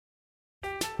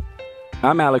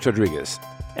I'm Alex Rodriguez.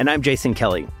 And I'm Jason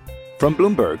Kelly. From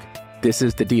Bloomberg, this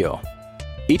is The Deal.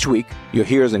 Each week, you'll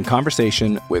hear us in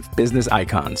conversation with business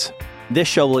icons. This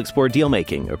show will explore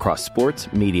deal-making across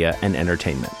sports, media, and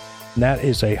entertainment. That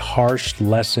is a harsh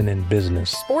lesson in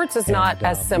business. Sports is not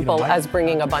as simple as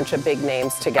bringing a bunch of big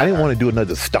names together. I didn't want to do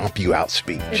another stomp you out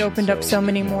speech. It opened up so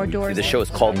many more doors. The show is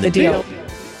called The Deal.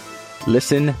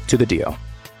 Listen to The Deal.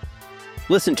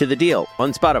 Listen to The Deal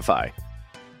on Spotify.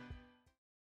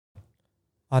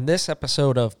 On this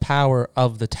episode of Power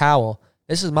of the Towel,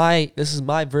 this is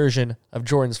my version of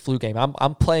Jordan's flu game.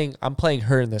 I'm playing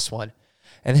her in this one.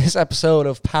 And this episode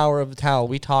of Power of the Towel,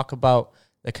 we talk about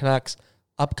the Canucks'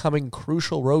 upcoming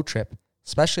crucial road trip,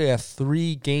 especially a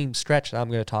 3-game stretch that I'm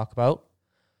going to talk about.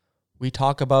 We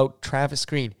talk about Travis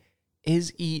Green.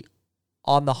 Is he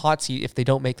on the hot seat if they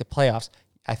don't make the playoffs?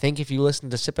 I think if you listen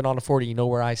to Sippin' on a 40, you know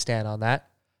where I stand on that.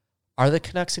 Are the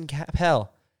Canucks in cap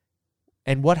hell?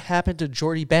 And what happened to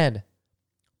Jordy Ben?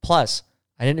 Plus,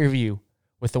 an interview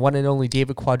with the one and only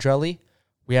David Quadrelli.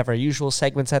 We have our usual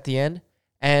segments at the end.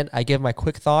 And I give my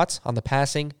quick thoughts on the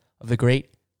passing of the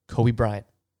great Kobe Bryant.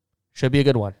 Should be a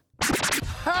good one.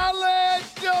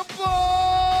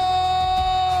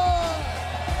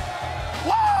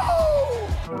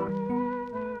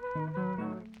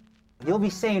 You'll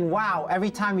be saying wow every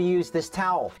time you use this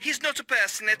towel. He's not a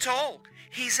person at all.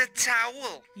 He's a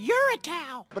towel. You're a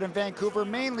towel. But in Vancouver,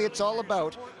 mainly it's all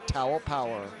about towel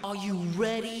power. Are you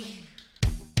ready?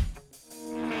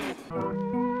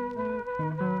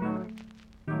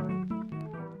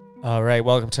 All right,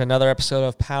 welcome to another episode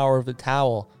of Power of the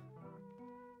Towel.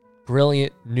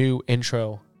 Brilliant new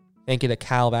intro. Thank you to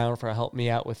Cal Bound for helping me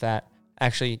out with that.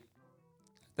 Actually,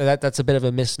 that's a bit of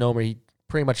a misnomer. He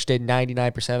pretty much did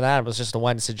 99% of that. I was just the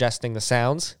one suggesting the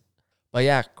sounds. But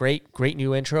yeah, great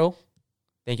new intro.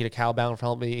 Thank you to Cal Bound for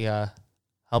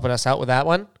helping us out with that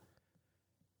one.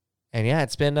 And yeah,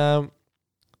 it's been a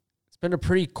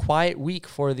pretty quiet week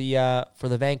for the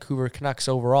Vancouver Canucks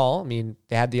overall. I mean,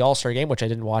 they had the All-Star game, which I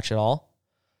didn't watch at all.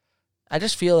 I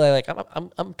just feel like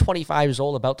I'm 25 years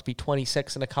old, about to be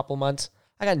 26 in a couple months.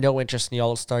 I got no interest in the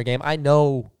All-Star game. I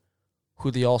know who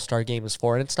the All-Star game is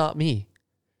for, and it's not me.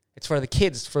 It's for the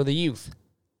kids, for the youth.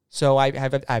 So I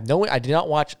did not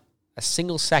watch a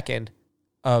single second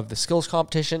of the skills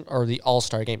competition or the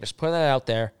All-Star game. Just putting that out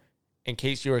there in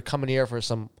case you were coming here for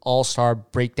some All-Star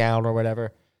breakdown or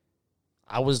whatever.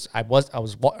 I was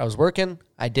working.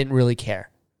 I didn't really care.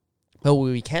 But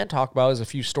what we can talk about is a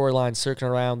few storylines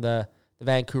circling around the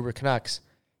Vancouver Canucks.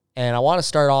 And I want to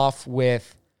start off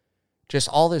with just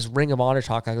all this Ring of Honor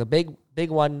talk. Like the big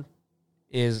one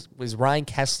was Ryan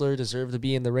Kesler deserved to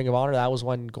be in the Ring of Honor. That was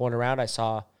one going around. I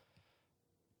saw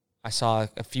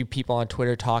a few people on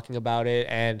Twitter talking about it.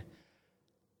 And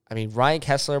I mean, Ryan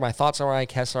Kesler, my thoughts on Ryan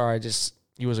Kesler are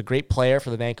he was a great player for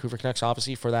the Vancouver Canucks,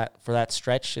 obviously, for that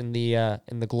stretch in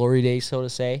the glory days, so to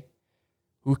say.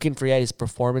 Who can forget his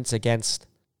performance against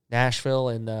Nashville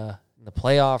in the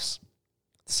playoffs?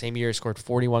 The same year, he scored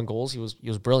 41 goals. He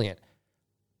was brilliant.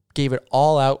 Gave it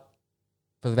all out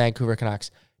for the Vancouver Canucks.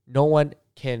 No one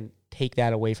can take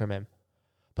that away from him.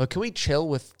 But can we chill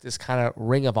with this kind of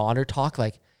Ring of Honor talk?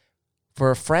 Like,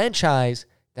 for a franchise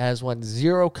that has won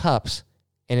 0 cups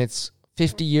in its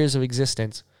 50 years of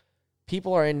existence,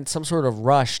 people are in some sort of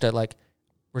rush to like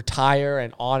retire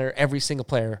and honor every single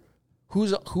player.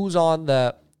 Who's on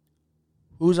the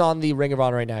Ring of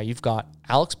Honor right now? You've got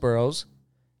Alex Burrows,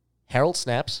 Harold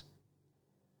Snepsts,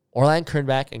 Orland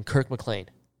Kernbach, and Kirk McLean.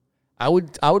 I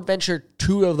would venture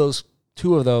two of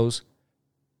those,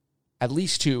 at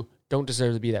least 2, don't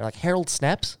deserve to be there. Like Harold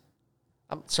Snepsts.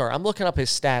 I'm looking up his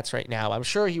stats right now. I'm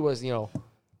sure he was, a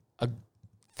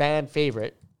fan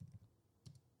favorite.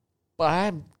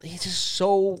 But he's just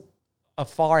so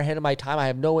far ahead of my time. I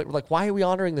have why are we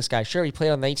honoring this guy? Sure, he played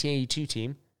on the 1982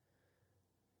 team.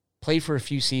 Played for a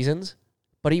few seasons,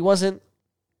 but he wasn't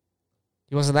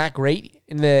that great.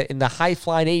 In the high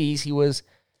flying 80s, he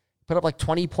put up like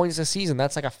 20 points a season.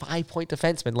 That's like a 5-point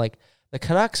defenseman. Like the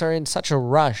Canucks are in such a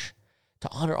rush to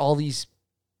honor all these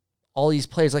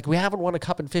players. Like we haven't won a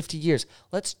cup in 50 years.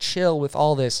 Let's chill with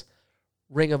all this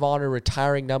Ring of Honor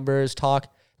retiring numbers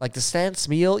talk. Like, does Stan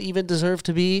Smyl even deserve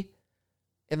to be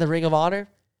in the Ring of Honor?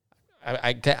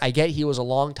 I get he was a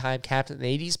long-time captain in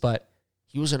the 80s, but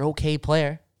he was an okay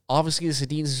player. Obviously, the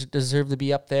Sedins deserve to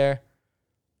be up there.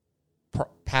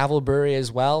 Pavel Bure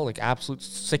as well, like absolute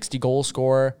 60-goal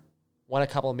scorer. Won a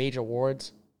couple of major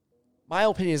awards. My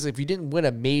opinion is if you didn't win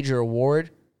a major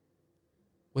award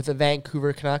with the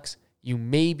Vancouver Canucks, you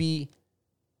maybe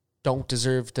don't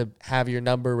deserve to have your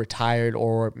number retired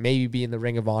or maybe be in the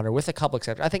Ring of Honor with a couple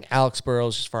exceptions. I think Alex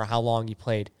Burrows, just for how long he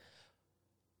played.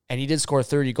 And he did score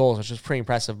 30 goals, which was pretty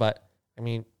impressive. But, I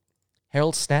mean,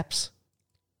 Harold Snep's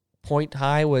point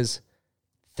high was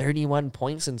 31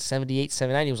 points in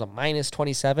 78-79. He was a minus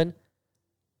 27.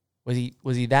 Was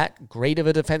he that great of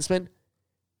a defenseman?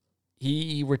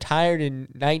 He retired in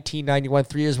 1991,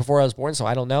 3 years before I was born, so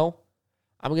I don't know.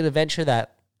 I'm going to venture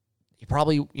that he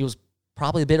was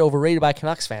probably a bit overrated by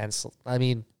Canucks fans. I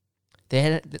mean,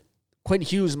 Quinn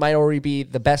Hughes might already be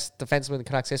the best defenseman in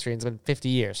Canucks history, and it's been 50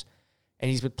 years. And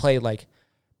he's been played like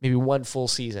maybe one full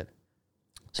season.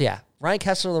 So yeah, Ryan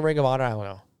Kesler in the Ring of Honor, I don't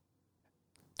know.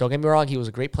 Don't get me wrong, he was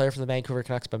a great player for the Vancouver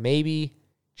Canucks, but maybe,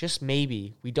 just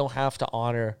maybe, we don't have to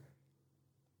honor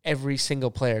every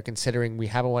single player, considering we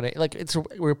haven't won it. Like,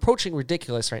 we're approaching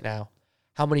ridiculous right now.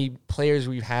 How many players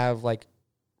we have like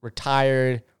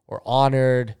retired or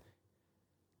honored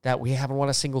that we haven't won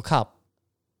a single cup.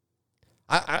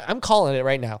 I'm calling it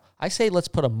right now. I say let's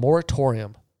put a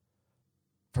moratorium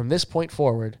from this point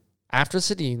forward, after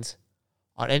Sedin's,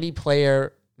 on any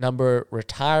player number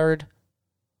retired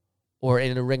or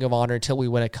in a Ring of Honor until we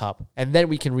win a cup. And then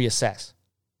we can reassess.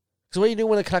 Because what do you do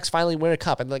when the Canucks finally win a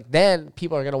cup? And like then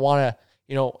people are going to want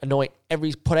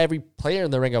to, put every player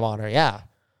in the Ring of Honor. Yeah.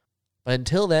 But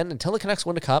until then, until the Canucks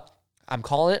win a cup, I'm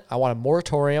calling it. I want a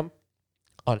moratorium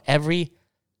on every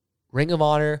Ring of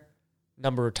Honor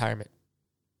number retirement.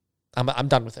 I'm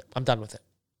done with it. I'm done with it.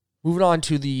 Moving on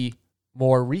to the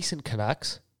more recent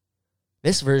Canucks.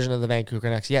 This version of the Vancouver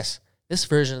Canucks. Yes, this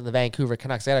version of the Vancouver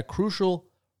Canucks. They had a crucial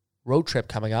road trip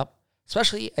coming up,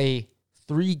 especially a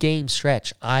 3-game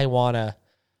stretch. I wanna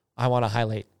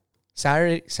highlight.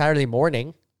 Saturday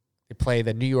morning, they play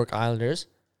the New York Islanders.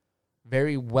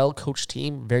 Very well-coached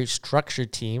team, very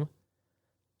structured team,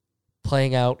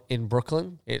 playing out in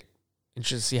Brooklyn.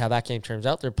 Interesting to see how that game turns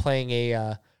out. They're playing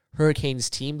a Hurricanes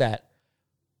team that,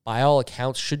 by all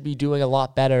accounts, should be doing a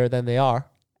lot better than they are.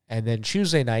 And then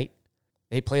Tuesday night,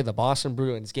 they play the Boston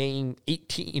Bruins, game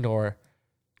 18 or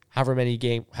however many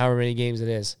games it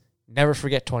is. Never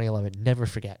forget 2011. Never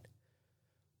forget.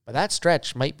 But that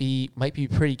stretch might be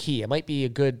pretty key. It might be a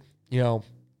good,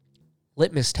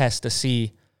 litmus test to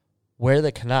see where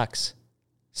the Canucks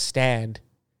stand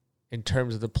in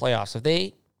terms of the playoffs. If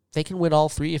they can win all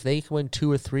 3, if they can win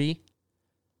 2 or 3,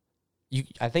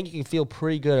 I think you can feel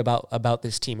pretty good about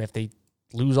this team. If they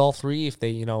lose all 3, if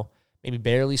they, maybe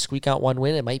barely squeak out 1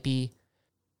 win, it might be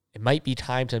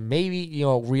time to maybe,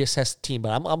 reassess the team.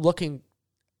 But I'm looking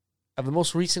at the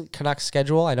most recent Canucks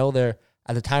schedule. I know they're,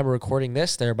 at the time of recording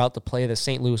this, they're about to play the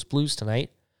St. Louis Blues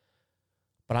tonight.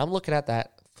 But I'm looking at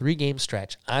that 3-game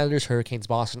stretch. Islanders, Hurricanes,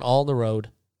 Boston, all on the road.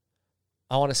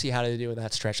 I want to see how they do in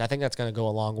that stretch. I think that's going to go a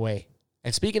long way.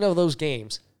 And speaking of those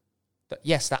games,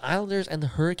 yes, the Islanders and the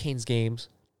Hurricanes games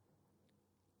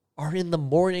are in the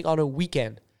morning on a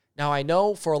weekend. Now, I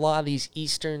know for a lot of these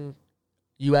Eastern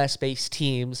U.S.-based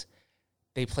teams,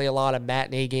 they play a lot of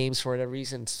matinee games for whatever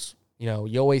reasons.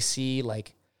 You always see, I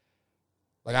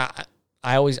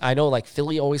know,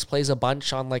 Philly always plays a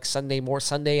bunch on,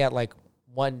 Sunday at,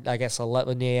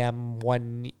 11 a.m.,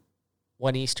 1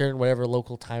 Eastern, whatever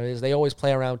local time it is. They always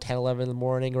play around 10, 11 in the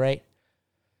morning, right?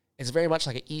 It's very much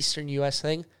like an Eastern U.S.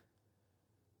 thing.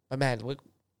 But man,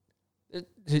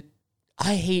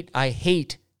 I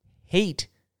hate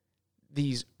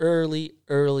these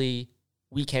early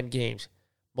weekend games.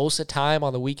 Most of the time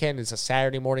on the weekend, it's a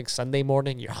Saturday morning, Sunday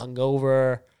morning. You're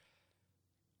hungover.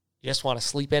 You just want to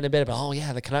sleep in a bit.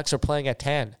 But, the Canucks are playing at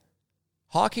 10.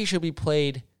 Hockey should be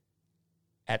played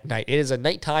at night. It is a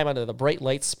nighttime under the bright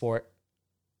lights sport.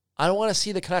 I don't want to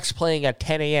see the Canucks playing at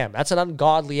 10 a.m. That's an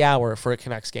ungodly hour for a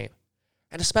Canucks game.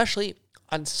 And especially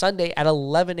on Sunday at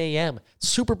 11 a.m.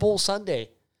 Super Bowl Sunday.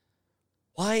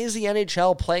 Why is the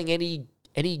NHL playing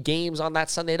any games on that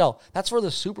Sunday at all? That's for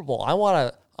the Super Bowl. I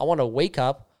want to wake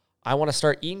up. I want to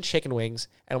start eating chicken wings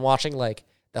and watching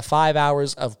the 5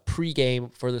 hours of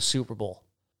pregame for the Super Bowl.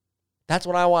 That's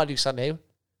what I want to do Sunday.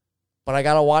 But I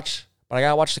gotta watch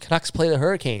the Canucks play the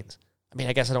Hurricanes. I mean,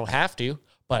 I guess I don't have to,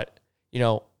 but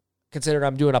considering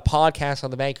I'm doing a podcast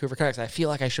on the Vancouver Canucks, I feel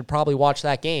like I should probably watch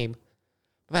that game.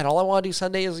 But man, all I want to do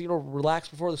Sunday is, relax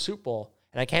before the Super Bowl.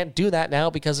 And I can't do that now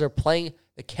because they're playing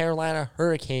the Carolina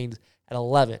Hurricanes at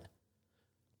 11.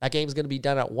 That game's going to be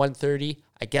done at 1:30.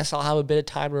 I guess I'll have a bit of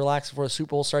time to relax before the Super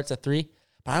Bowl starts at 3.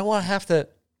 But I don't want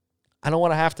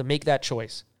to have to make that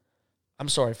choice. I'm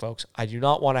sorry, folks. I do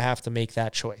not want to have to make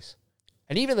that choice.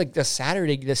 And even the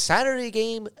Saturday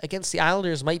game against the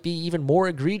Islanders might be even more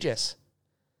egregious.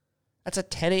 That's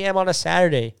at 10 a.m. on a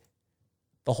Saturday.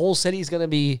 The whole city's going to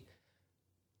be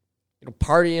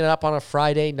partying up on a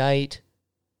Friday night.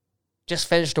 Just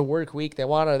finished a work week. They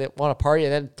want to party,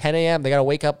 and then 10 a.m. they got to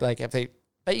wake up. If they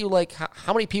Bet you, like,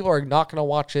 how many people are not going to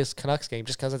watch this Canucks game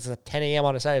just because it's at 10 a.m.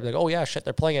 on a Saturday? Like, oh, yeah, shit,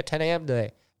 they're playing at 10 a.m.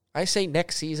 today. I say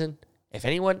next season, if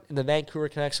anyone in the Vancouver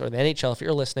Canucks or the NHL, if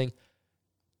you're listening,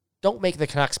 don't make the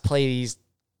Canucks play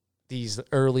these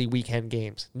early weekend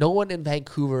games. No one in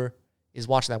Vancouver is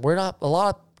watching that. A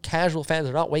lot of casual fans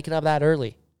are not waking up that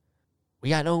early. We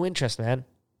got no interest, man.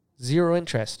 Zero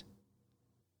interest.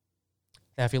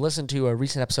 Now, if you listen to a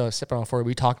recent episode of Sipping on Forward,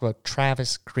 we talked about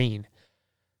Travis Green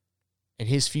and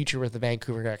his future with the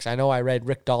Vancouver Canucks. I know I read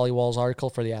Rick Dollywall's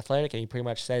article for The Athletic, and he pretty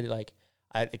much said, like,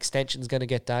 an extension's going to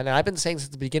get done. And I've been saying since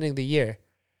the beginning of the year,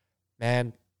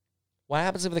 man, what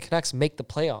happens if the Canucks make the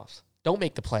playoffs? Don't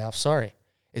make the playoffs, sorry.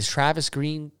 Is Travis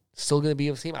Green still going to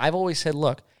be with the team? I've always said,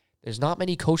 look, there's not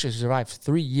many coaches who survived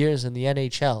 3 years in the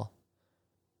NHL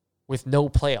with no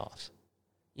playoffs.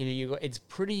 You know, it's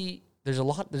pretty... There's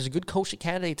a good coaching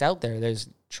candidates out there. There's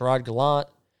Gerard Gallant.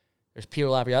 There's Peter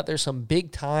Laviolette. There's some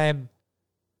big-time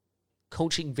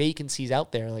coaching vacancies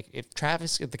out there. Like, if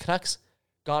the Canucks,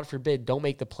 God forbid, don't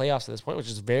make the playoffs at this point, which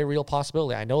is a very real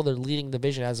possibility. I know they're leading the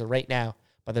division as of right now,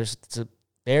 but it's a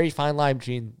very fine line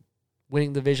between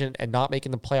winning the division and not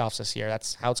making the playoffs this year.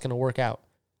 That's how it's going to work out.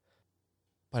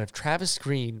 But if Travis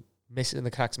Green and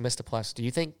the Canucks miss the playoffs, do you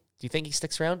think he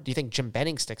sticks around? Do you think Jim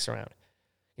Benning sticks around?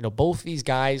 You know, both these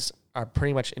guys are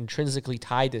pretty much intrinsically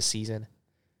tied this season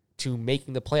to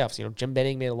making the playoffs. You know, Jim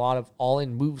Benning made a lot of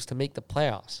all-in moves to make the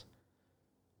playoffs.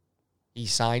 He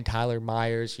signed Tyler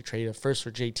Myers. He traded a first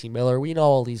for JT Miller. We know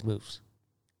all these moves.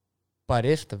 But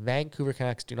if the Vancouver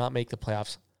Canucks do not make the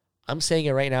playoffs, I'm saying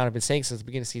it right now, and I've been saying since the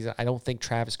beginning of the season, I don't think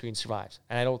Travis Green survives.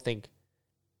 And I don't think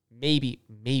maybe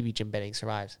Jim Benning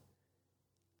survives.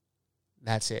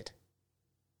 That's it.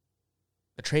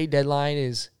 The trade deadline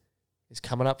is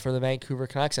coming up for the Vancouver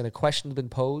Canucks, and a question's been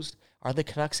posed. Are the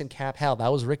Canucks in cap hell? That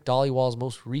was Rick Dollywall's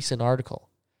most recent article.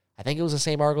 I think it was the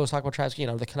same article that was talking about Travis Green.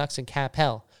 Are the Canucks in cap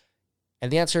hell? And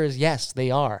the answer is yes,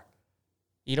 they are.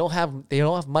 They don't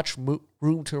have much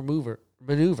room to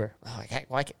maneuver.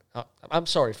 I'm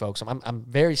sorry, folks. I'm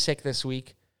very sick this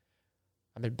week.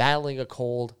 I've been battling a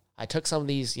cold. I took some of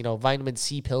these, vitamin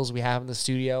C pills we have in the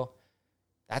studio.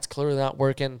 That's clearly not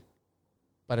working.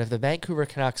 But if the Vancouver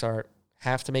Canucks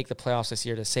have to make the playoffs this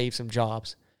year to save some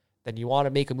jobs, then you want to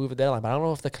make a move at the deadline. But I don't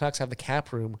know if the Canucks have the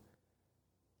cap room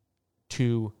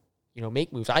to,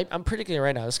 make moves. I'm predicting it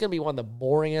right now. This is going to be one of the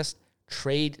boringest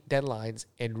trade deadlines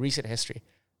in recent history.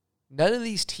 None of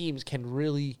these teams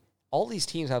all these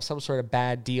teams have some sort of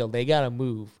bad deal. They got to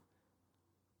move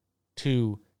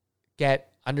to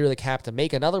get under the cap to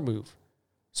make another move.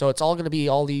 So it's all going to be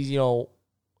all these,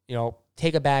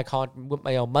 take a bag,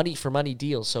 money for money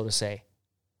deals, so to say.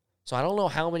 So I don't know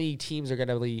how many teams are going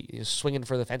to be swinging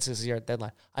for the fences this year at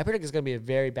deadline. I predict it's going to be a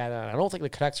very bad deadline. I don't think the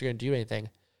Canucks are going to do anything.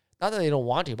 Not that they don't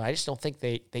want to, but I just don't think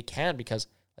they can because,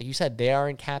 like you said, they are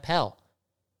in cap hell.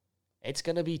 It's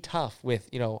going to be tough with,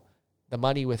 the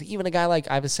money with even a guy like,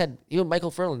 I've said, even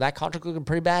Michael Ferland, that contract looking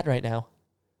pretty bad right now.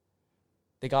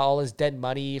 They got all this dead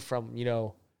money from,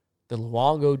 the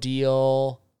Luongo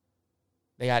deal.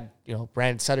 They got,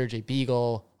 Brandon Sutter, Jay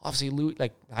Beagle. Obviously,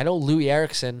 I know Louis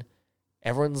Eriksson.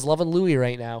 Everyone's loving Louis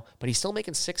right now, but he's still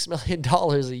making $6 million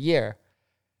a year.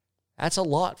 That's a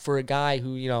lot for a guy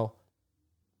who, I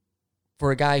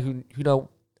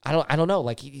don't know.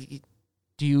 Like,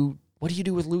 what do you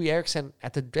do with Louis Eriksson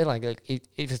at the deadline? Like,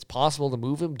 if it's possible to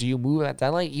move him, do you move him at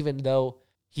deadline, even though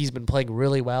he's been playing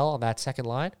really well on that second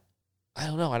line? I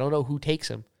don't know. I don't know who takes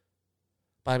him.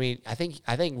 But I mean, I think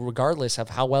regardless of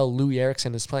how well Louis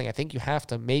Eriksson is playing, I think you have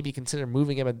to maybe consider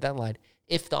moving him at deadline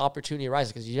if the opportunity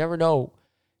arises, because you never know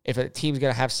if a team's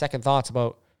going to have second thoughts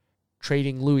about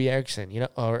trading Louis Eriksson,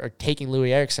 or taking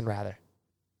Louis Eriksson rather.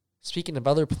 Speaking of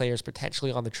other players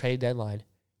potentially on the trade deadline,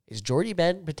 is Jordy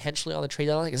Ben potentially on the trade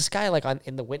deadline? Is this guy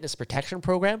in the witness protection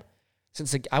program?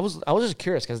 I was just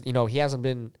curious because he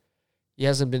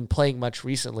hasn't been playing much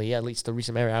recently, at least the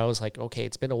recent memory. I was like, okay,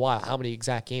 it's been a while. How many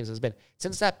exact games has it been?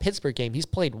 Since that Pittsburgh game, he's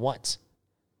played once.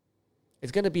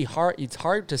 It's going to be hard. It's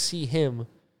hard to see him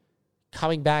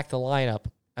coming back to the lineup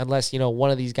unless,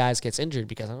 one of these guys gets injured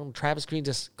because Travis Green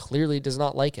just clearly does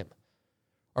not like him.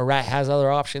 Or has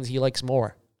other options he likes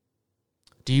more.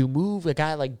 Do you move a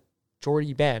guy like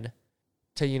Jordy Ben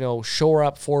to, shore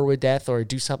up forward depth or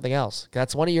do something else?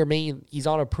 That's one of your main... He's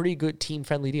on a pretty good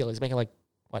team-friendly deal. He's making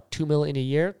 $2 million a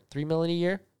year, $3 million a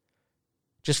year,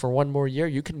 just for one more year.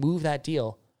 You can move that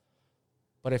deal.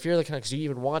 But if you're the Canucks, do you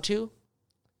even want to?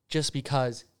 Just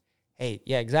because, hey,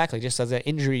 yeah, exactly, just as an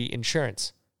injury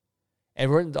insurance.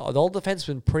 The old defense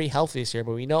has been pretty healthy this year,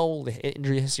 but we know the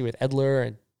injury history with Edler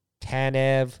and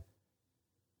Tanev.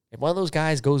 If one of those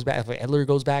guys goes back, if Edler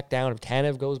goes back down, if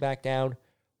Tanev goes back down,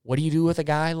 what do you do with a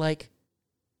guy like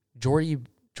Jordy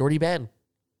Ben?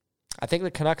 I think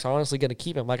the Canucks are honestly going to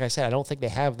keep him. Like I said, I don't think they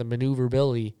have the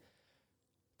maneuverability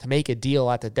to make a deal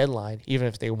at the deadline, even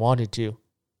if they wanted to.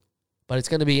 But it's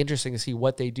going to be interesting to see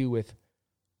what they do with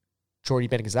Jordy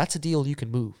Ben, because that's a deal you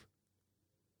can move.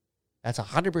 That's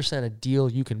 100% a deal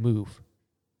you can move.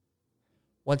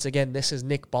 Once again, this is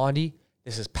Nick Bondy.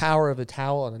 This is Power of the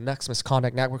Towel on the Nucks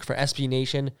Misconduct Network for SB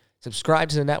Nation. Subscribe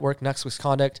to the network, Nucks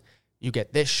Misconduct. You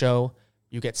get this show.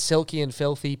 You get Silky and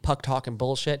Filthy, Puck Talk and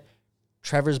Bullshit.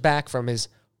 Trevor's back from his,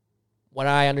 what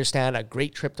I understand, a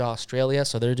great trip to Australia,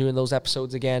 so they're doing those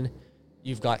episodes again.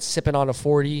 You've got Sippin' on a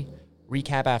 40,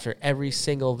 recap after every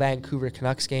single Vancouver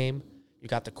Canucks game. You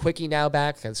got the Quickie now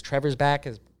back, because Trevor's back,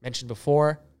 as mentioned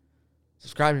before.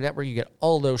 Subscribe to the network, you get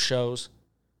all those shows.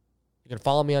 You can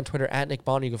follow me on Twitter, at Nick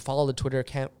Bondy. You can follow the Twitter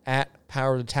account, at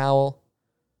Power of the Towel.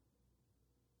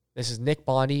 This is Nick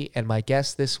Bondy, and my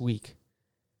guest this week.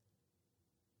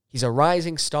 He's a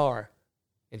rising star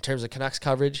in terms of Canucks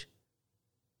coverage.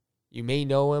 You may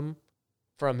know him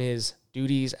from his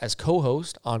duties as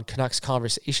co-host on Canucks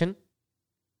Conversation.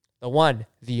 The one,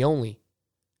 the only,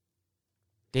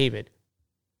 David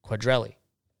Quadrelli.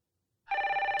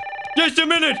 Just a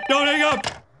minute! Don't hang up!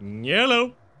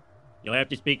 Yellow. You'll have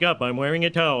to speak up. I'm wearing a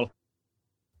towel.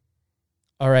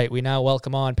 All right, we now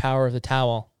welcome on Power of the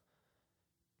Towel,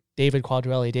 David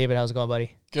Quadrelli. David, how's it going,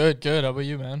 buddy? Good. How about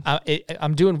you, man?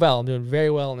 I'm doing well. I'm doing very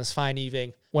well on this fine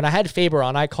evening. When I had Faber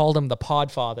on, I called him the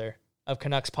podfather of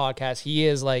Canucks podcast. He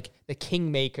is like the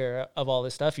kingmaker of all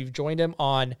this stuff. You've joined him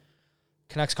on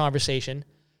Canucks Conversation.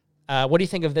 What do you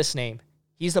think of this name?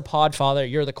 He's the podfather.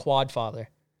 You're the quadfather.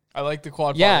 I like the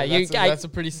quadfather. Yeah, that's a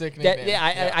pretty sick nickname.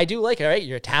 I do like it, right?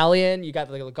 You're Italian. You got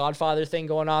the Godfather thing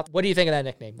going on. What do you think of that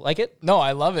nickname? Like it? No,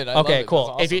 I love it. Okay,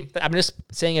 cool. That's awesome. I'm just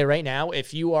saying it right now.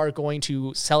 If you are going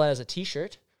to sell it as a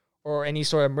T-shirt or any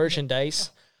sort of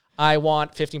merchandise, I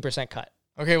want 15% cut.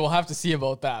 Okay, we'll have to see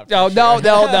about that.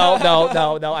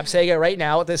 No. I'm saying it right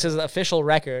now. This is an official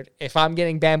record. If I'm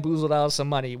getting bamboozled out of some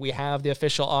money, we have the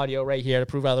official audio right here to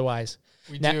prove otherwise.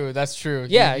 We do. That's true.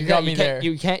 Yeah, you got me there.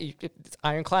 You can't. It's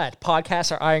ironclad.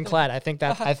 Podcasts are ironclad. I think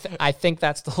that. I think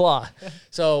that's the law.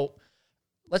 So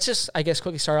let's just, I guess,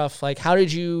 quickly start off. Like, how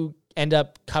did you end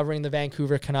up covering the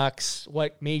Vancouver Canucks?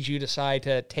 What made you decide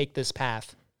to take this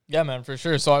path? Yeah, man, for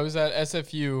sure. So I was at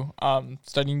SFU,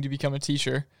 studying to become a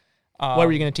teacher. What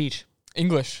were you going to teach?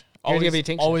 English.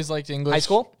 Always liked English. High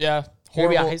school? Yeah.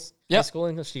 Horrible. High school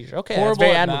English teacher. Okay, horrible, that's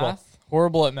very admirable.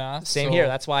 Horrible at math. Same here.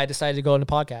 That's why I decided to go into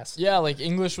podcasts. Yeah, like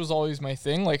English was always my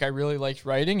thing. Like I really liked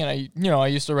writing, and I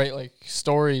used to write like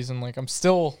stories, and like I'm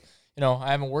still,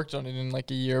 I haven't worked on it in like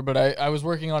a year, but I was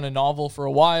working on a novel for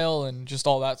a while and just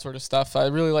all that sort of stuff. I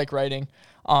really like writing.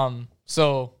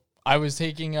 So I was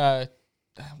taking what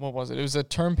was it? It was a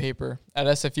term paper at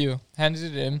SFU. Handed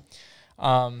it in.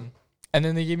 And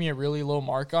then they gave me a really low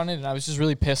mark on it, and I was just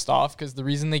really pissed off because the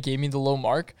reason they gave me the low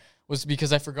mark was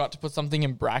because I forgot to put something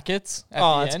in brackets at the end.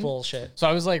 Oh, that's bullshit. So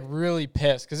I was like really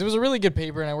pissed because it was a really good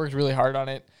paper and I worked really hard on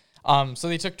it. So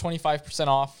they took 25%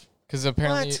 off because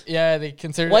apparently, they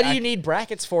considered. What do you need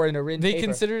brackets for in a written paper? They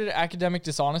considered it academic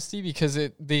dishonesty because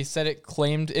they said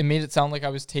it made it sound like I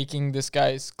was taking this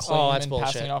guy's claim and bullshit.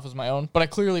 Passing it off as my own, but I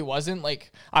clearly wasn't.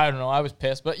 Like, I don't know, I was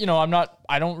pissed, but I'm not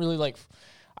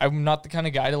the kind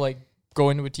of guy to like go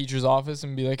into a teacher's office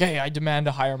and be like, hey, I demand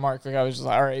a higher mark. Like I was just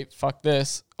like, all right, fuck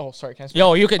this. Oh, sorry, can I speak?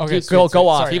 Yo, you could go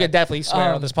off. Sorry, you could definitely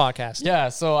swear on this podcast. Yeah,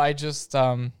 so I just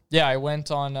I went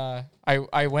on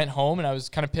I went home and I was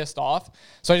kind of pissed off.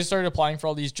 So I just started applying for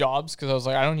all these jobs because I was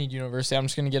like, I don't need university. I'm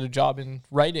just going to get a job in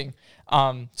writing.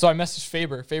 So I messaged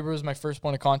Faber. Faber was my first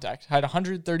point of contact. I had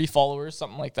 130 followers,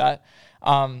 something like that.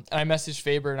 And I messaged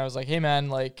Faber and I was like, hey man,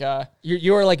 like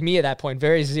you were like me at that point,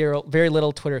 very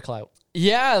little Twitter clout.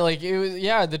 Yeah, like it was.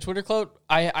 Yeah, the Twitter clout.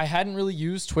 I hadn't really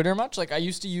used Twitter much. Like I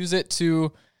used to use it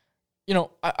to,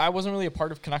 I wasn't really a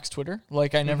part of Canucks Twitter.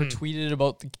 Like I never tweeted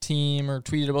about the team or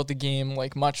tweeted about the game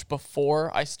like much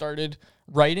before I started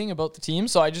writing about the team.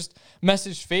 So I just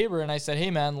messaged Faber and I said, hey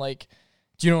man, like,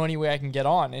 do you know any way I can get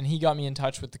on? And he got me in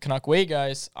touch with the Canuck Way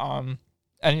guys. And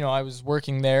I was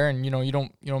working there, and you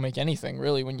don't make anything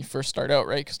really when you first start out,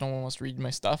 right? Because no one wants to read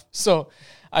my stuff. So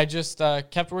I just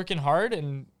kept working hard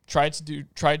and tried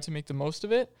to make the most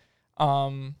of it.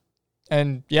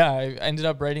 And yeah, I ended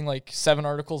up writing like 7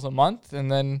 articles a month, and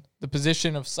then the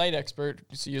position of site expert,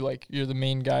 so you're the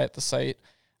main guy at the site,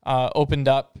 opened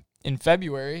up in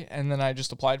February, and then I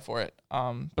just applied for it.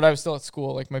 But I was still at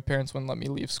school. Like my parents wouldn't let me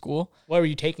leave school. What were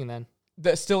you taking then?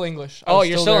 Still English. Oh,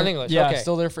 you're still in English. Yeah, okay.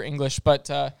 Still there for English, but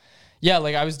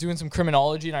like I was doing some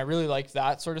criminology, and I really liked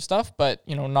that sort of stuff, but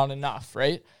not enough,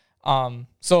 right?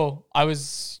 So I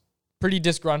was pretty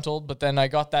disgruntled, but then I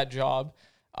got that job.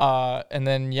 And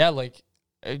then, yeah, like,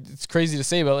 it's crazy to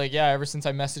say, but like, yeah, ever since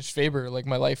I messaged Faber, like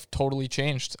my life totally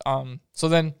changed. So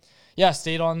then, yeah,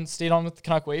 stayed on with the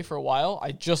Canuck Way for a while.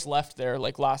 I just left there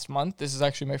like last month. This is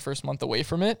actually my first month away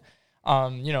from it.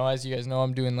 You know, as you guys know,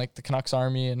 I'm doing like the Canucks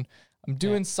Army, and I'm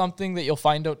doing something that you'll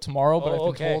find out tomorrow, but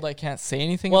I've been told I can't say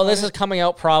anything Well, about this it. is coming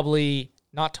out probably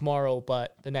not tomorrow,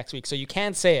 but the next week. So you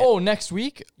can say it. Oh, next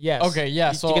week? Yes. Okay,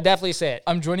 yeah. So you can definitely say it.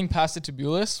 I'm joining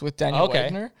Pasitabulis with Daniel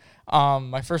Wagner.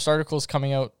 My first article is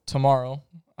coming out tomorrow.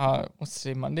 What's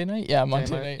today, Monday night? Yeah,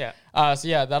 Monday night. Yeah. So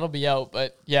yeah, that'll be out.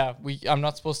 But yeah, I'm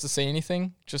not supposed to say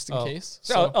anything just in case.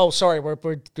 So sorry, we're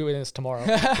doing this tomorrow.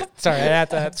 Sorry,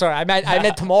 I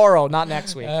meant tomorrow, not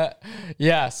next week.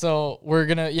 Yeah, so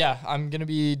I'm gonna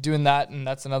be doing that, and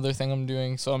that's another thing I'm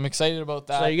doing. So I'm excited about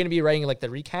that. So are you gonna be writing like the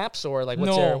recaps, or like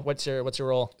what's your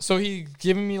role? So he's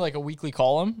giving me like a weekly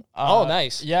column. Oh,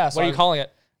 nice. Yeah. What are you calling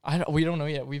it? We don't know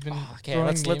yet. We've been we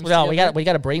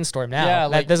got to brainstorm now. Yeah,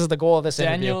 like this is the goal of this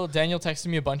interview. Daniel texted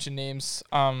me a bunch of names.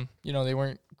 You know, they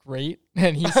weren't great,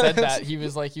 and he said that he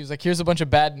was like, here's a bunch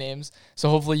of bad names, so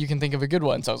hopefully you can think of a good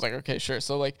one. So I was like, okay, sure.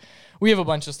 So like, we have a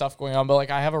bunch of stuff going on, but like,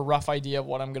 I have a rough idea of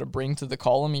what I'm gonna bring to the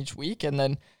column each week, and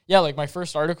then yeah, like my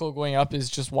first article going up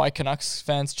is just why Canucks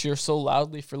fans cheer so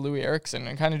loudly for Louis Eriksson,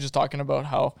 and kind of just talking about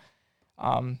how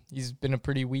he's been a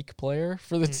pretty weak player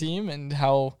for the team, and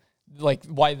how like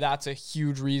why that's a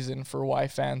huge reason for why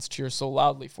fans cheer so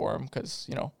loudly for him, because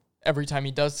you know every time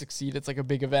he does succeed, it's like a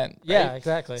big event. Right? Yeah,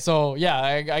 exactly. So yeah,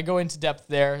 I go into depth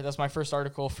there. That's my first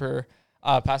article for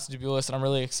Pasitabulis, and I'm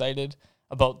really excited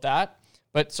about that.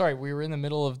 But sorry, we were in the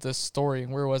middle of this story.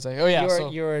 Where was I? Oh yeah,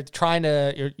 you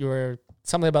were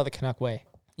something about the Canuck Way.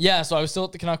 Yeah, so I was still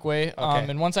at the Canuck Way,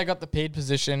 and once I got the paid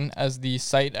position as the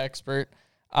site expert,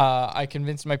 I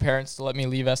convinced my parents to let me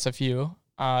leave SFU.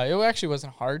 It actually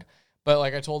wasn't hard, but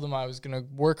like I told them I was gonna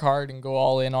work hard and go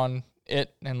all in on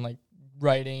it and like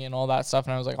writing and all that stuff.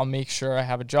 And I was like, I'll make sure I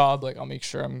have a job. Like I'll make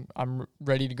sure I'm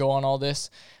ready to go on all this.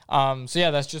 So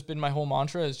yeah, that's just been my whole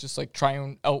mantra, is just like try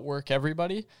and outwork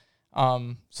everybody.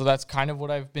 So that's kind of what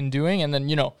I've been doing. And then,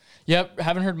 you know,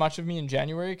 haven't heard much of me in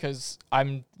January because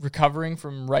I'm recovering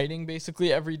from writing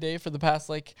basically every day for the past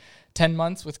like 10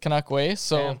 months with Canuck Way.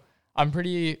 So I've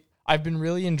been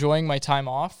really enjoying my time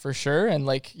off for sure. And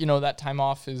like, you know, that time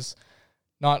off is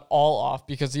not all off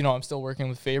because, you know, I'm still working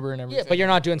with Faber and everything. Yeah, but you're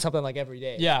not doing something like every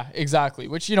day. Yeah, exactly.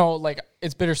 Which, you know, like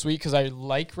it's bittersweet because I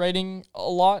like writing a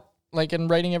lot, like in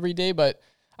writing every day, but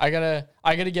I gotta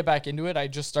get back into it. I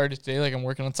just started today. Like I'm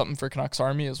working on something for Canucks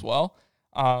Army as well.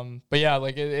 But yeah,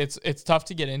 like it's tough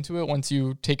to get into it once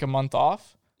you take a month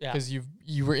off. Yeah. Because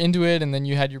you were into it and then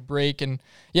you had your break, and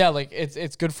yeah, like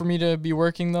it's good for me to be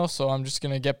working though. So I'm just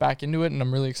gonna get back into it, and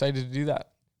I'm really excited to do that.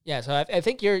 Yeah, so I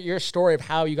think your story of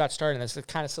how you got started is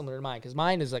kind of similar to mine, because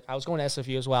mine is like I was going to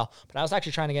SFU as well, but I was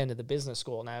actually trying to get into the business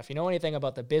school. Now, if you know anything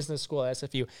about the business school at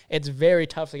SFU, it's very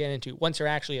tough to get into once you're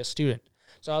actually a student.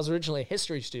 So I was originally a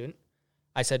history student.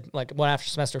 I said like one after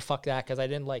semester, fuck that, because I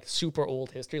didn't like super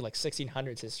old history, like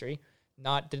 1600s history.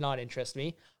 Did not interest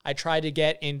me. I tried to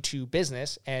get into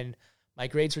business, and my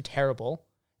grades were terrible,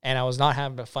 and I was not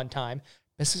having a fun time.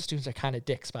 Business students are kind of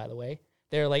dicks, by the way.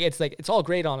 They're like it's all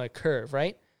grade on a curve,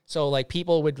 right? So like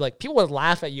people would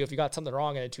laugh at you if you got something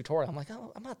wrong in a tutorial. I'm like,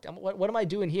 oh, what am I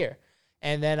doing here?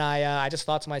 And then I just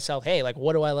thought to myself, hey, like,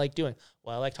 what do I like doing?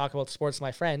 Well, I like talking about sports with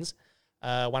my friends.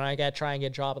 Why don't I try and get a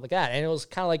job like that? And it was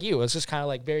kind of like you. It was just kind of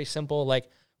like very simple. Like,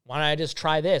 why don't I just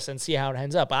try this and see how it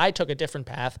ends up? But I took a different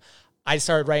path. I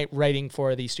started writing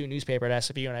for the student newspaper at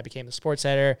SFU, and I became the sports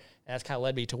editor. And that's kind of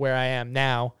led me to where I am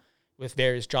now with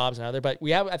various jobs and other. But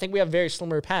I think we have a very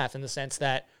similar path in the sense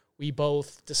that we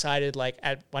both decided, like,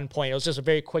 at one point, it was just a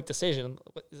very quick decision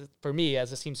for me,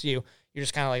 as it seems to you. You're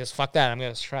just kind of like, fuck that, I'm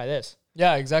going to try this.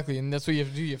 Yeah, exactly. And that's what you have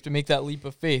to do. You have to make that leap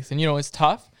of faith. And, you know, it's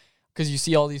tough because you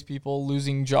see all these people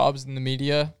losing jobs in the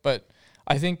media. But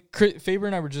I think Faber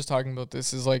and I were just talking about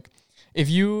this, is like, if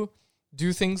you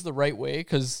do things the right way,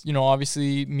 because, you know,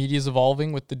 obviously media is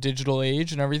evolving with the digital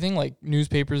age and everything, like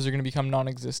newspapers are going to become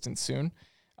non-existent soon.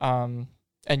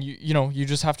 And you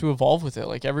just have to evolve with it.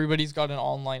 Like everybody's got an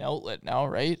online outlet now,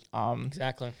 right?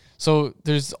 Exactly. So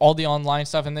there's all the online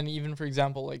stuff. And then even, for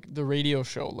example, like the radio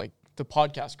show, like the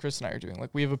podcast Chris and I are doing, like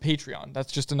we have a Patreon.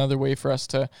 That's just another way for us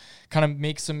to kind of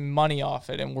make some money off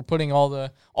it. And we're putting all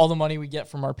the money we get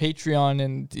from our Patreon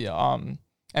and the,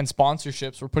 and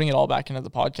sponsorships, we're putting it all back into the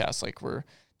podcast. Like we're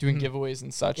doing giveaways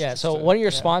and such. Yeah. So one of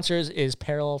your sponsors is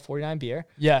Parallel 49 Beer.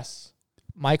 Yes.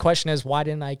 My question is, why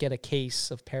didn't I get a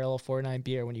case of Parallel 49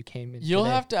 beer when you came in? You'll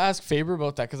today? have to ask Faber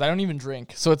about that because I don't even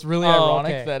drink. So it's really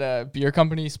ironic that a beer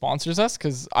company sponsors us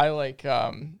because I like.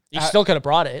 You still could have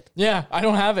brought it. Yeah, I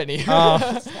don't have any.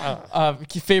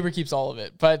 Faber keeps all of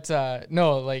it. But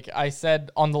no, like I said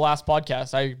on the last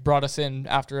podcast, I brought us in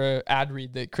after an ad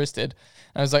read that Chris did.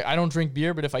 I was like, I don't drink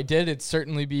beer, but if I did, it'd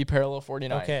certainly be Parallel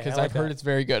 49 because I've heard it's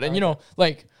very good. And, you know,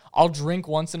 like I'll drink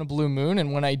once in a blue moon,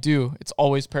 and when I do, it's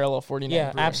always Parallel 49.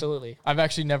 Yeah, brewing. Absolutely. I've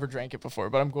actually never drank it before,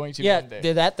 but I'm going to one day.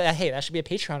 Hey, that should be a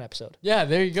Patreon episode. Yeah,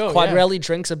 there you go. Quadrelli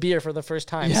drinks a beer for the first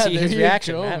time. Yeah, see his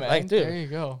reaction, man. Like, dude, there you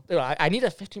go. Dude, I need a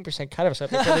 15% cut or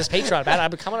something for this Patreon, man.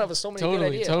 I've been coming up with so many good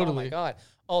ideas. Oh, my God.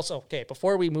 Also, okay,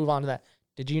 before we move on to that,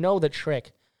 did you know the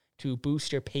trick to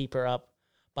boost your paper up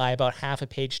by about half a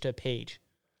page to a page?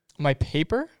 My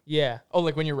paper? Yeah. Oh,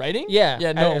 like when you're writing? Yeah.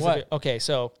 Yeah, no, what? Okay,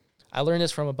 so I learned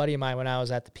this from a buddy of mine when I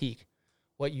was at the Peak.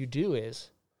 What you do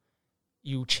is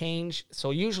you change,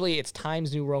 so usually it's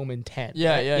Times New Roman 10.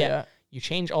 Yeah. You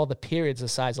change all the periods to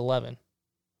size 11.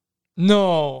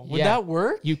 No. Would that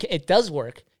work? It does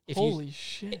work. Holy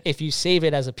shit. If you save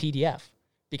it as a PDF.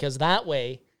 Because that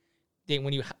way,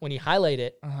 when you highlight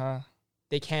it,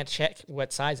 they can't check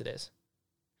what size it is.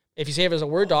 If you save it as a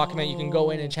Word document, you can go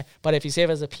in and check. But if you save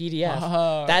it as a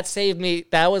PDF, that saved me.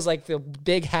 That was like the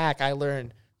big hack I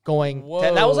learned going.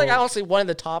 That was like honestly one of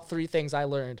the top 3 things I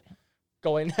learned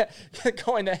going to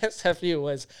SFU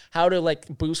was how to like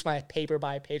boost my paper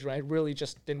by page when I really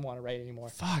just didn't want to write anymore.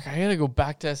 Fuck, I gotta go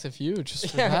back to SFU just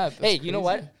for that. That's hey, crazy. You know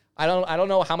what? I don't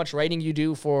know how much writing you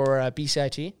do for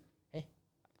BCIT. Hey,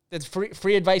 it's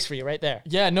free advice for you right there.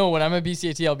 Yeah, no. When I'm at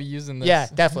BCIT, I'll be using this. Yeah,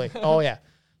 definitely. Oh yeah.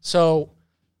 So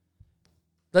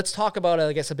let's talk about,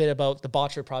 I guess, a bit about the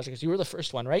Botcher project. 'Cause you were the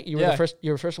first one, right? You were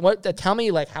the first. What? Tell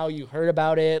me, like, how you heard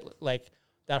about it, like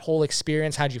that whole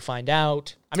experience. How'd you find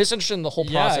out? I'm just interested in the whole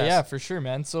process. Yeah, for sure,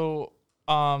 man. So,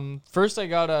 first I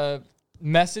got a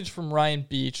message from Ryan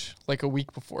Beach like a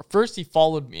week before. First, he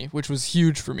followed me, which was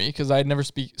huge for me because I had never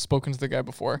spoken to the guy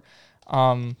before.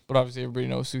 But obviously, everybody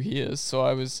knows who he is, so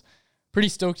I was pretty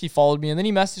stoked he followed me. And then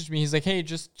he messaged me. He's like, hey,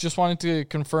 just wanted to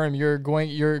confirm you're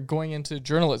going into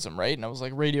journalism, right? And I was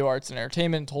like, radio, arts, and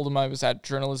entertainment. Told him I was at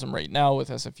journalism right now with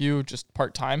SFU, just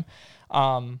part-time.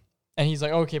 And he's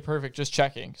like, okay, perfect, just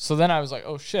checking. So then I was like,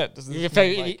 oh, shit. Does this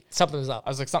mean, like, something's up. I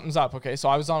was like, something's up. Okay, so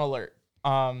I was on alert.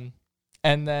 And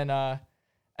then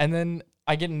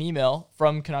I get an email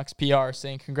from Canucks PR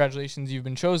saying, congratulations, you've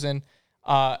been chosen.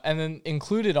 And then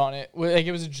included on it, like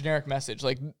it was a generic message.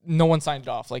 Like no one signed it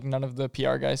off. Like none of the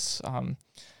PR guys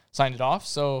signed it off.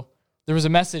 So there was a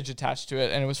message attached to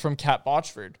it, and it was from Kat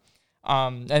Botchford.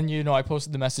 And you know, I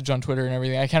posted the message on Twitter and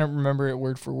everything. I can't remember it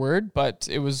word for word, but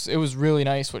it was really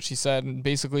nice what she said. And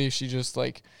basically, she was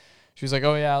like,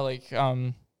 oh yeah, like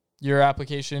your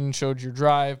application showed your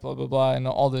drive, blah blah blah, and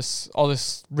all this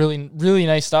really really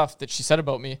nice stuff that she said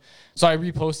about me. So I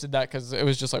reposted that because it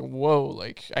was just like, whoa,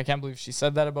 like I can't believe she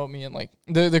said that about me. And like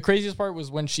the craziest part was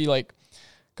when she like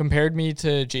compared me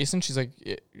to Jason. She's like,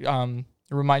 it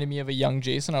reminded me of a young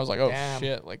Jason. I was like, oh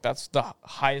shit, like that's the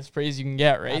highest praise you can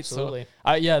get, right? Absolutely.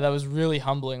 So yeah, that was really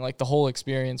humbling, like the whole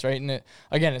experience, right? And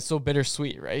it's so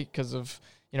bittersweet, right? Because of,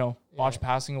 you know, Botch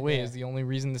passing away is the only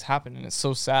reason this happened, and it's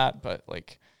so sad. But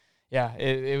like, yeah,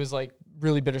 it was like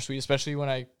really bittersweet, especially when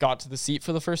I got to the seat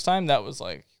for the first time. That was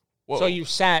like, whoa. So you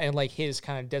sat in like his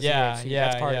kind of designated seat.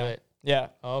 That's part of it. Yeah.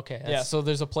 Oh, okay. Yeah. So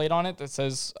there's a plate on it that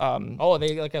says, they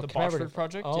like a the commemorative Botchford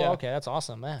project. Oh, yeah. okay. That's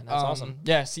awesome, man. That's awesome.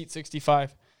 Yeah. Seat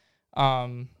 65.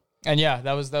 And yeah,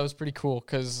 that was pretty cool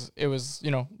because it was, you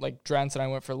know, like Drance and I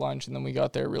went for lunch and then we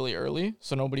got there really early.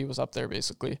 So nobody was up there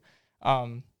basically.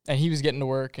 And he was getting to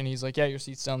work and he's like, yeah, your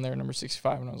seat's down there, number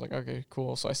 65. And I was like, okay,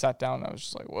 cool. So I sat down and I was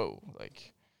just like, whoa,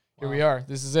 like here we are.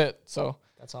 This is it. So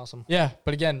that's awesome. Yeah.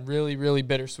 But again, really, really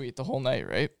bittersweet the whole night,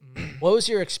 right? What was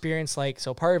your experience like?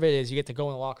 So part of it is you get to go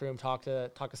in the locker room, talk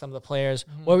to some of the players.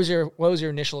 Mm-hmm. What was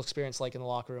your initial experience like in the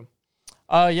locker room?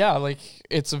 Yeah, like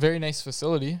it's a very nice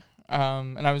facility.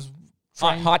 And I was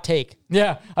hot take.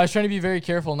 Yeah, I was trying to be very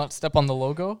careful not to step on the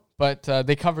logo, but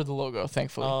they covered the logo,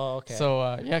 thankfully. Oh, okay.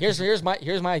 So yeah, here's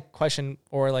my question,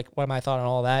 or like what my thought on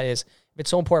all that is: if it's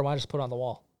so important, why just put it on the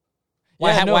wall?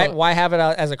 Why have it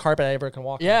as a carpet that everyone can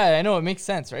walk on? Yeah, I know it makes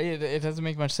sense, right? It doesn't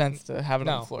make much sense to have it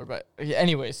on the floor, but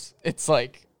anyways, it's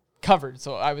like covered,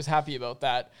 so I was happy about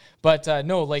that. But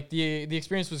no, like the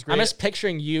experience was great. I'm just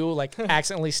picturing you like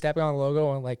accidentally stepping on the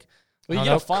logo and like. Well, you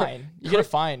get a fine. You get a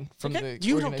fine from the organization.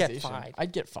 You don't get fined.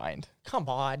 I'd get fined. Come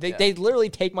on. They literally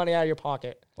take money out of your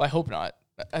pocket. Well, I hope not.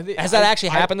 Has that actually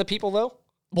happened to people, though?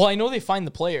 Well, I know they fine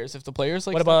the players. If the players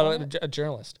like... What about a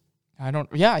journalist?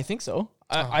 Yeah, I think so.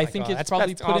 I think it's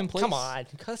probably put in place. Come on,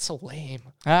 that's so lame.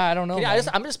 I don't know.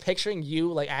 I'm just picturing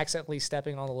you like accidentally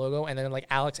stepping on the logo, and then like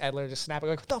Alex Edler just snapping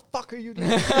like, "What the fuck are you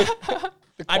doing?"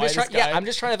 I'm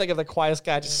just trying to think of the quietest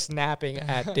guy just snapping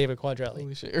at David Quadrelli.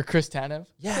 Holy shit. Or Chris Tanev.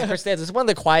 Yeah, Chris Tanev is one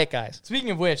of the quiet guys. Speaking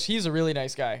of which, he's a really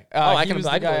nice guy. He was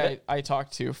the guy I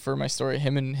talked to for my story,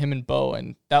 him and Bo,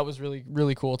 and that was really,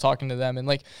 really cool talking to them. And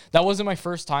like, that wasn't my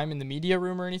first time in the media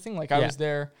room or anything. Like, I was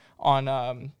there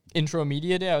on Intro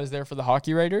Media Day. I was there for the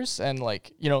hockey writers, and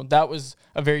like, you know, that was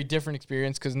a very different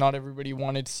experience because not everybody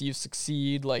wanted to see you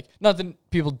succeed. Like, not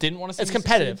that people didn't want to see you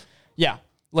competitive. Succeed. Yeah.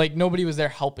 Like, nobody was there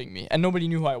helping me, and nobody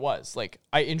knew who I was. Like,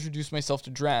 I introduced myself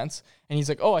to Drance, and he's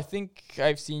like, "Oh, I think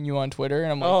I've seen you on Twitter."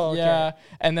 And I'm like, "Yeah."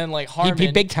 And then, like, Harman...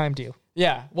 He big timed you.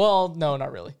 Yeah. Well, no,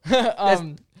 not really.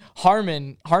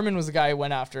 Harman was the guy I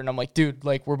went after, and I'm like, "Dude,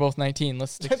 like, we're both 19.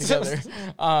 Let's stick together."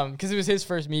 Because it was his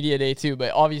first media day, too.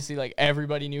 But obviously, like,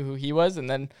 everybody knew who he was, and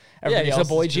then everybody else he's a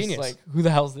boy was genius. just like, who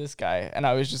the hell's this guy? And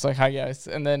I was just like, "Hi, guys."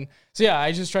 And then, so yeah,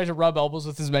 I just tried to rub elbows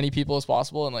with as many people as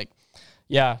possible, and like,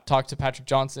 yeah, talked to Patrick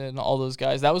Johnson, all those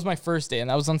guys. That was my first day, and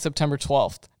that was on September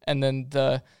 12th. And then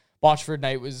the Botchford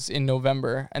night was in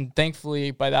November. And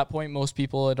thankfully, by that point, most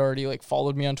people had already like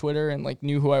followed me on Twitter and like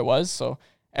knew who I was. So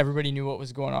everybody knew what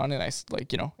was going on. And I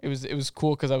like, you know, it was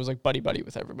cool because I was like buddy buddy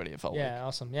with everybody. It felt like.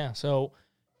 Awesome. Yeah. So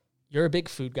you're a big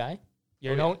food guy.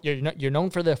 You're known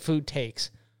for the food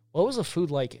takes. What was the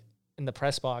food like in the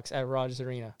press box at Rogers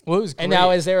Arena? Well, it was great. And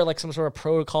now is there like some sort of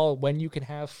protocol when you can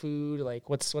have food? Like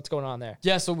what's going on there?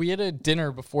 Yeah, so we had a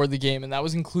dinner before the game, and that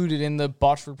was included in the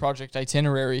Botchford Project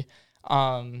itinerary.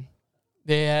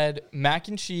 They had mac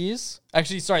and cheese.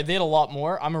 Actually, sorry, they had a lot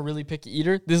more. I'm a really picky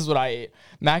eater. This is what I ate.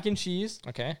 Mac and cheese.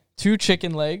 Okay. 2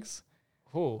 chicken legs.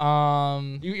 Ooh.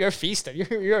 You're a feaster.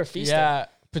 You're a feaster. Yeah,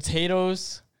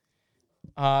 potatoes.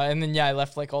 And then, I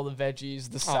left, like, all the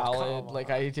veggies, the salad. Like,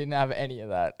 I didn't have any of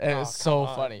that. And it was so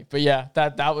funny. But, yeah,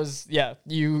 that was,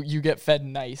 you get fed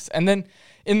nice. And then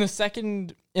in the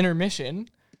second intermission,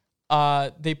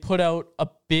 they put out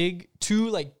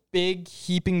two big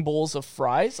heaping bowls of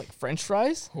fries, like French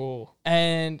fries. Ooh.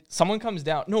 And someone comes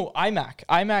down. No,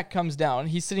 iMac comes down.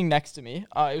 He's sitting next to me.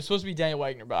 It was supposed to be Daniel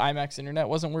Wagner, but iMac's internet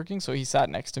wasn't working, so he sat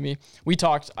next to me. We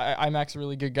talked. iMac's a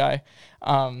really good guy.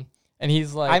 And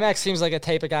he's like... iMac seems like a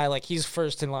type of guy, like, he's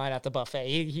first in line at the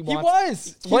buffet. He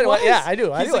was. Yeah, I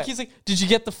do. He's like, did you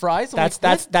get the fries?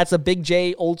 That's a big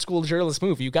J old school journalist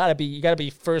move. You gotta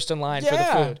be first in line for the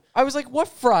food. I was like, what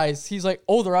fries? He's like,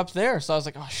 oh, they're up there. So I was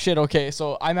like, oh, shit, okay.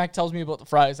 So iMac tells me about the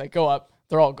fries. I go up.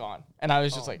 They're all gone. And I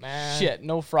was just shit,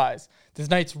 no fries. This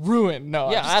night's ruined.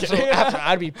 No, yeah, absolutely.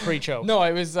 I'd be pre-choked. No,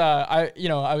 I was, I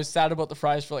was sad about the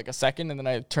fries for like a second, and then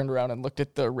I turned around and looked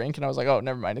at the rink, and I was like, oh,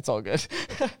 never mind, it's all good.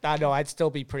 No, I'd still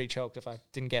be pretty choked if I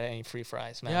didn't get any free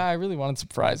fries, man. Yeah, I really wanted some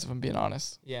fries, if I'm being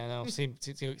honest. Yeah, no,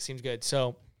 seems good.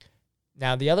 So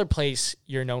now the other place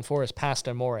you're known for is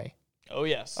Pasta Amore. Oh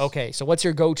yes. Okay, so what's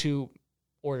your go-to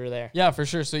order there? Yeah, for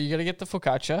sure. So you got to get the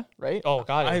focaccia, right? Oh,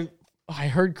 got it. I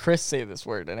heard Chris say this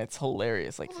word, and it's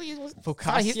hilarious. Like,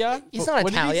 focaccia? He's not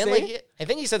Italian. Like, I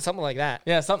think he said something like that.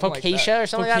 Yeah, something Focaccia like that. Or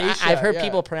something like that. I've heard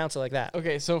people pronounce it like that.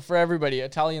 Okay, so for everybody,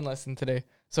 Italian lesson today.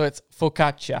 So it's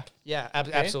focaccia. Yeah,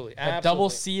 okay? absolutely. A double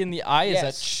C in the I is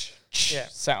that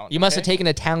sound. You must have taken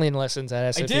Italian lessons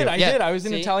at SFU. I did. I was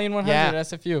in Italian 100 at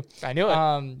SFU. I knew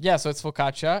it. So it's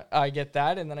focaccia. I get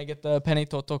that, and then I get the penne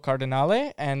tutto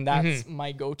cardinale, and that's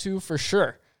my go-to for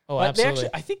sure. Oh, but absolutely.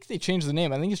 I think they changed the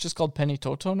name. I think it's just called Penne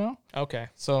Toto now. Okay.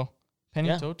 So,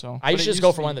 Penne Toto. I used to just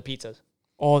go for one of the pizzas.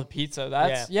 Oh, the pizza.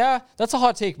 That's a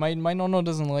hot take. My nono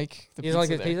doesn't like the pizza.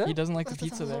 The pizza? He doesn't like the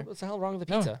pizza there. What's the hell wrong with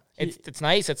the pizza? No, it's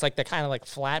nice. It's like the kind of like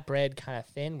flatbread kind of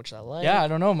thin, which I like. Yeah, I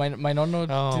don't know. My nono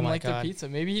didn't like their pizza.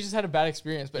 Maybe he just had a bad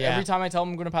experience. But every time I tell him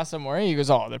I'm going to Pasta Amore, he goes,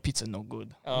 oh, their pizza's no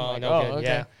good. Oh, no good. Okay.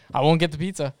 Yeah. I won't get the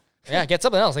pizza. Yeah, get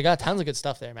something else. They got tons of good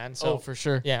stuff there, man. So for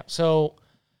sure. Yeah. So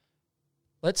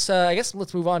let's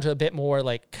move on to a bit more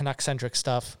like Canuck-centric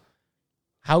stuff.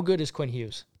 How good is Quinn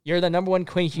Hughes? You're the number one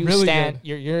Quinn Hughes stan.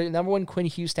 You're the number one Quinn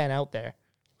Hughes stan out there.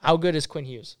 How good is Quinn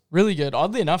Hughes? Really good.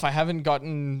 Oddly enough, I haven't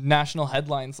gotten national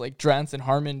headlines like Drance and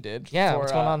Harman did. Yeah,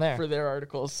 what's going on there? For their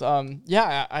articles. I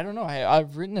don't know.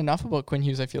 I've written enough about Quinn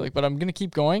Hughes, I feel like, but I'm gonna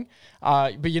keep going.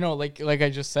 But you know, like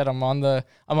I just said, I'm on the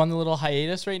little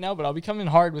hiatus right now, but I'll be coming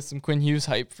hard with some Quinn Hughes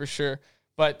hype for sure.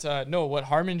 But no, what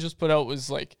Harman just put out was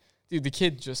like, dude, the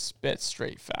kid just spit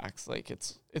straight facts. Like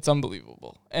it's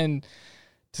unbelievable. And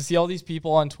to see all these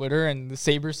people on Twitter and the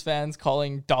Sabres fans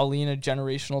calling Dahlin a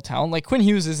generational talent. Like, Quinn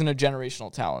Hughes isn't a generational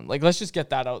talent. Like, let's just get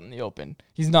that out in the open.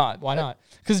 He's not. Why not?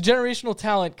 Because generational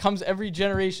talent comes every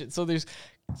generation. So there's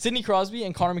Sidney Crosby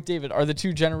and Connor McDavid are the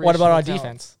two generational What about our talents.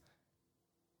 defense?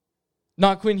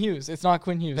 Not Quinn Hughes. It's not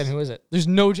Quinn Hughes. Then who is it? There's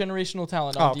no generational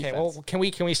talent on okay. defense. Well, can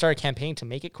we start a campaign to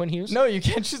make it Quinn Hughes? No, you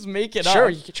can't just make it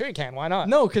sure, up. Sure, you can. Why not?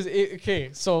 No, because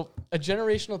so a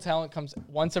generational talent comes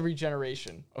once every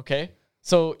generation. Okay.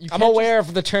 So I'm aware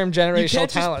of the term generational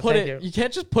talent. You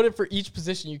can't just put it for each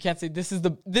position. You can't say this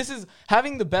is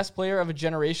having the best player of a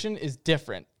generation is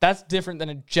different. That's different than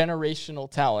a generational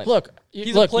talent. Look,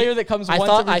 he's a player that comes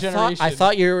once every generation. I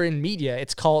thought you were in media.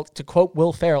 It's called, to quote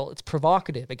Will Ferrell, it's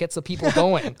provocative. It gets the people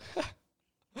going.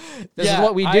 This is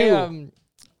what we do.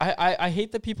 I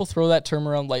hate that people throw that term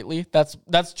around lightly.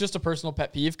 That's just a personal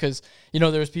pet peeve because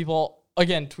there's people.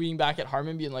 Again, tweeting back at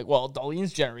Harman being like, well,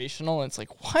 Dahlin's generational. And it's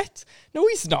like, what? No,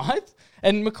 he's not.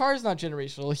 And Makar's not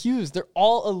generational. Hughes, they're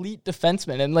all elite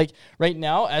defensemen. And like right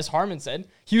now, as Harman said,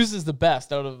 Hughes is the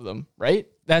best out of them, right?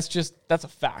 That's a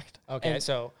fact. Okay, and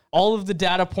so all of the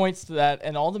data points to that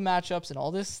and all the matchups and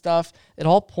all this stuff, it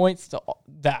all points to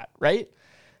that, right?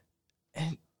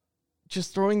 And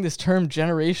just throwing this term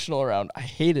generational around, I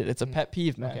hate it. It's a pet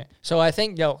peeve, man. Okay. So I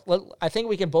think, I think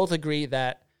we can both agree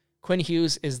that Quinn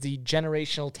Hughes is the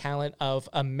generational talent of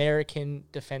American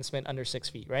defensemen under 6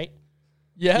 feet, right?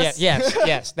 Yes.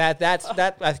 Yes.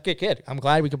 That's good. I'm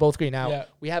glad we could both agree. Now,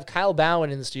 we have Kyle Bowen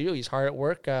in the studio. He's hard at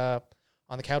work on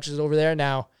the couches over there.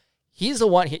 Now, he's the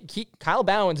one. Kyle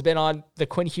Bowen's been on the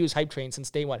Quinn Hughes hype train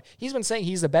since day one. He's been saying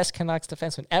he's the best Canucks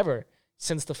defenseman ever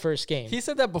since the first game. He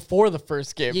said that before the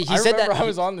first game. He I said remember that I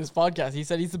was on this podcast. He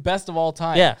said he's the best of all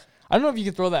time. Yeah. I don't know if you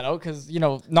could throw that out because,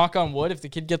 knock on wood, if the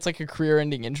kid gets like a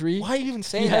career-ending injury. Why are you even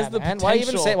saying that, has the man? Why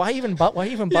even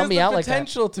bum me out like that?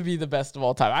 Potential to be the best of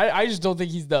all time. I just don't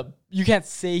think you can't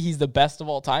say he's the best of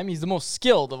all time. He's the most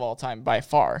skilled of all time by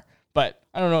far. But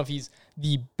I don't know if he's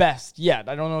the best yet.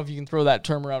 I don't know if you can throw that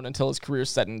term around until his career's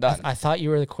said and done. I thought you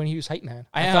were the Quinn Hughes hype man.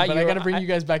 I am, but I got to bring you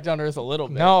guys back down to earth a little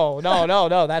bit. No.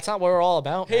 That's not what we're all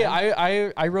about. Hey,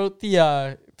 man. I wrote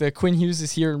the Quinn Hughes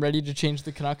is here and ready to change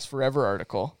the Canucks forever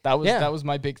article. That was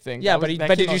my big thing. Yeah,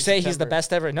 but did you say he's the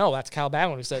best ever? No, that's Kyle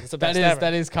Bowen who said it's the best ever.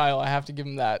 That is Kyle. I have to give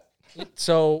him that.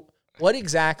 So what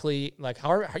exactly, like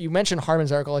you mentioned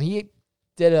Harman's article, and he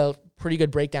did a pretty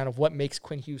good breakdown of what makes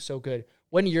Quinn Hughes so good.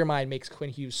 What in your mind makes Quinn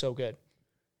Hughes so good?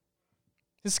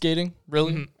 His skating,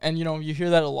 really. Mm-hmm. And, you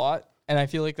hear that a lot. And I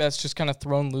feel like that's just kind of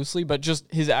thrown loosely, but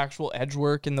just his actual edge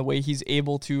work and the way he's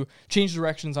able to change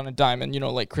directions on a dime. And,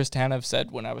 like Chris Tanev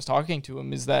said when I was talking to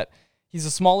him, is that he's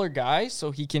a smaller guy,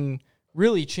 so he can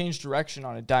really change direction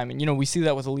on a dime. And, we see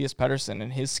that with Elias Pettersson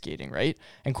and his skating, right?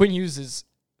 And Quinn Hughes is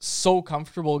so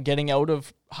comfortable getting out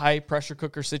of high pressure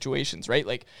cooker situations, right?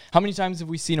 Like how many times have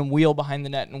we seen him wheel behind the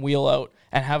net and wheel out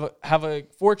and have a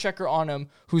forechecker on him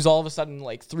who's all of a sudden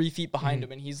like 3 feet behind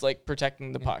him and he's like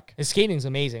protecting the puck. His skating's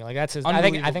amazing. Like that's his. I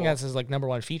think that's his like number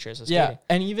one feature. Is his skating.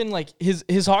 And even like his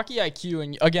hockey IQ,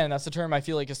 and again that's the term I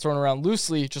feel like is thrown around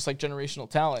loosely, just like generational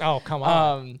talent. Oh come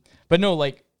on. But no,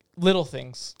 like little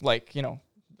things, like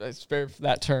I spare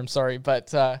that term, sorry,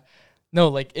 but no,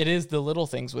 like it is the little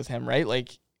things with him, right?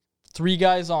 Like 3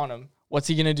 guys on him. What's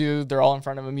he going to do? They're all in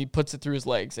front of him. He puts it through his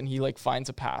legs and he like finds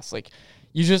a pass. Like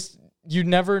you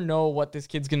never know what this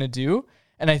kid's going to do.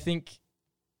 And I think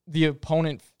the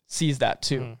opponent sees that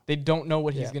too. Mm. They don't know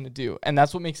what he's going to do. And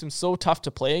that's what makes him so tough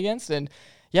to play against. And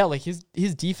yeah, like his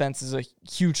defense is a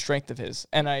huge strength of his.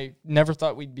 And I never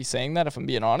thought we'd be saying that if I'm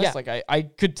being honest. Yeah. Like I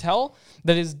could tell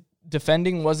that his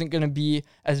defending wasn't going to be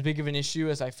as big of an issue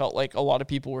as I felt like a lot of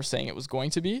people were saying it was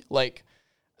going to be. Like,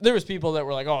 there was people that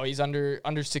were like, oh, he's under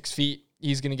 6 feet.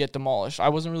 He's going to get demolished. I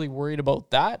wasn't really worried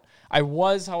about that. I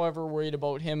was, however, worried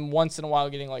about him once in a while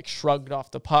getting like shrugged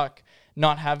off the puck,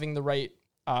 not having the right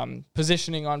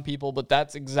positioning on people. But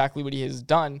that's exactly what he has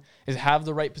done, is have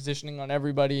the right positioning on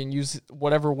everybody and use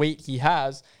whatever weight he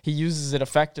has. He uses it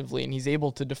effectively and he's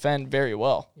able to defend very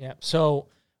well. Yeah. So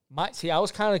I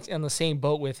was kind of in the same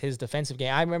boat with his defensive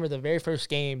game. I remember the very first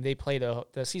game they played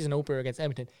the season opener against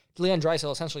Edmonton. Leon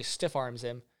Draisaitl essentially stiff arms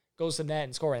him, goes to the net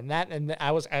and score. And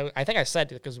I think I said,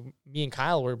 because me and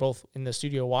Kyle were both in the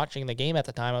studio watching the game at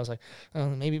the time, I was like, oh,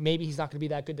 maybe he's not going to be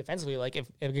that good defensively. Like if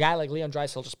a guy like Leon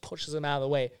Draisaitl just pushes him out of the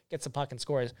way, gets the puck and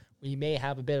scores, we may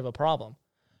have a bit of a problem.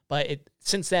 But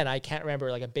since then, I can't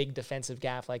remember like a big defensive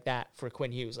gaffe like that for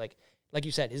Quinn Hughes. Like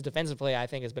you said, his defensive play I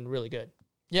think has been really good.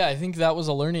 Yeah, I think that was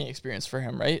a learning experience for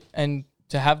him, right? And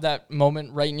to have that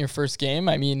moment right in your first game,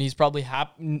 I mean, he's probably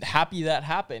happy that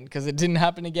happened because it didn't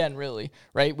happen again, really,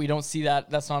 right? We don't see that.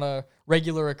 That's not a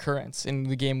regular occurrence in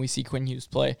the game we see Quinn Hughes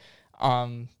play.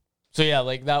 So, yeah,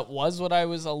 like that was what I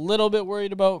was a little bit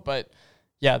worried about. But,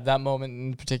 yeah, that moment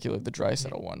in particular, the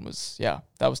Draisaitl one was,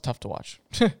 that was tough to watch.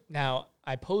 Now,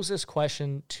 I posed this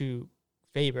question to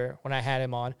Faber when I had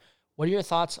him on. What are your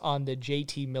thoughts on the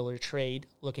JT Miller trade,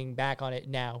 looking back on it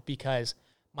now? Because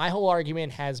my whole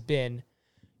argument has been,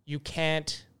 you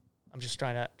can't, I'm just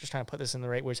trying to put this in the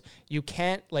right words. You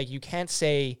can't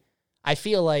say, I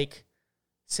feel like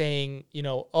saying, you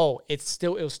know, oh, it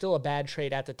was still a bad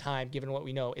trade at the time, given what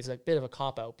we know, is a bit of a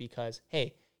cop-out because,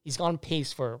 hey, he's on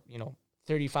pace for,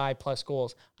 35 plus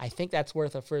goals. I think that's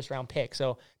worth a first round pick.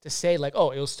 So to say like, oh,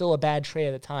 it was still a bad trade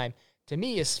at the time, to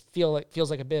me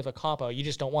feels like a bit of a cop-out. You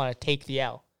just don't want to take the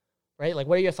L, right? Like,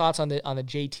 what are your thoughts on the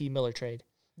JT Miller trade?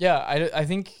 Yeah, I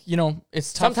think,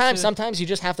 it's tough. Sometimes you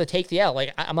just have to take the L.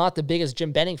 Like, I'm not the biggest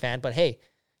Jim Benning fan, but hey,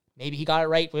 maybe he got it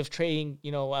right with trading,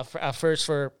 a first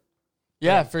for.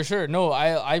 Yeah, for sure. No,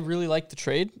 I really liked the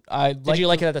trade. Did you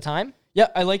like it at the time? Yeah,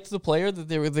 I liked the player that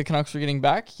the Canucks were getting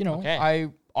back. Okay.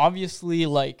 I obviously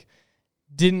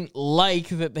didn't like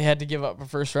that they had to give up a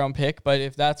first round pick, but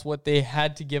if that's what they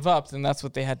had to give up, then that's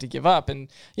what they had to give up. And,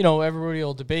 everybody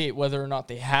will debate whether or not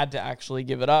they had to actually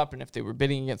give it up and if they were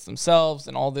bidding against themselves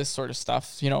and all this sort of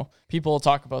stuff. People will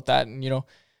talk about that. And,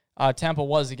 Tampa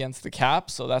was against the cap.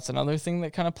 So that's another thing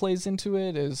that kind of plays into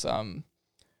it is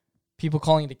people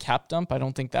calling it a cap dump. I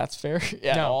don't think that's fair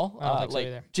at all. I don't think so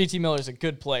either. JT Miller's a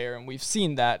good player, and we've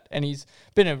seen that, and he's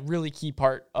been a really key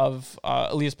part of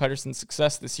Elias Pettersson's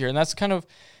success this year. And that's kind of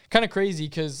crazy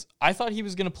because I thought he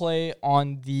was going to play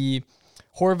on the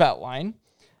Horvat line.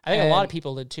 I think a lot of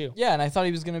people did too. Yeah, and I thought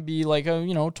he was going to be like a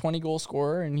 20-goal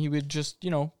scorer, and he would just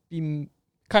be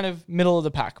kind of middle of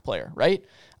the pack player, right?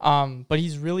 But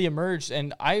he's really emerged,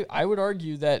 and I would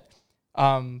argue that.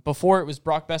 Before it was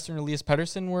Brock Boeser and Elias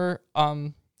Pettersson were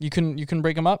you couldn't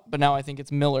break them up, but now I think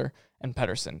it's Miller and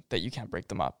Pettersson that you can't break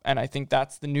them up, and I think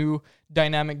that's the new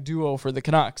dynamic duo for the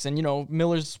Canucks. And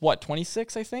Miller's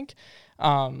 26, I think.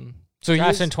 So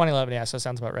he's in 2011, yeah, so that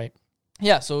sounds about right.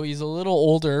 Yeah, so he's a little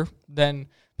older than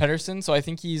Pettersson, so I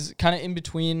think he's kind of in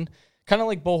between, kind of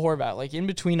like Bo Horvat, like in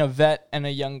between a vet and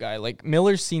a young guy. Like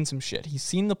Miller's seen some shit. He's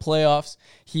seen the playoffs.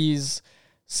 He's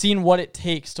seen what it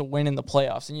takes to win in the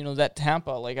playoffs. And, that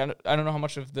Tampa, I don't know how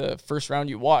much of the first round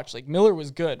you watched. Like, Miller was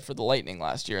good for the Lightning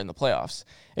last year in the playoffs.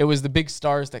 It was the big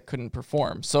stars that couldn't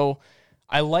perform. So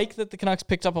I like that the Canucks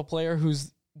picked up a player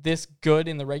who's this good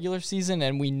in the regular season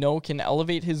and we know can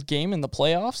elevate his game in the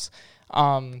playoffs.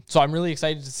 So I'm really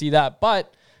excited to see that.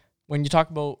 But when you talk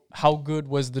about how good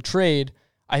was the trade,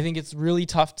 I think it's really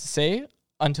tough to say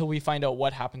until we find out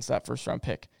what happens to that first round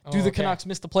pick. Do the Canucks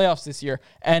miss the playoffs this year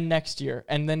and next year?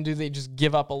 And then do they just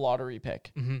give up a lottery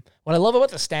pick? Mm-hmm. What I love about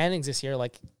the standings this year,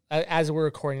 as we're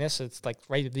recording this, it's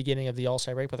right at the beginning of the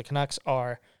All-Star break, but the Canucks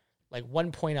are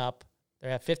 1 point up. They're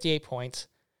at 58 points.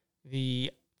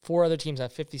 The 4 other teams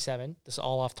have 57. This is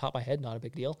all off the top of my head, not a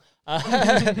big deal.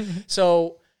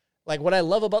 So, what I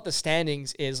love about the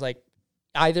standings is,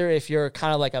 either if you're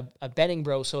kind of like a betting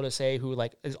bro, so to say, who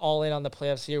is all in on the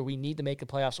playoffs here, we need to make the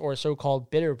playoffs, or a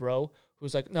so-called bitter bro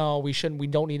who's like, no, we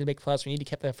don't need to make the playoffs, we need to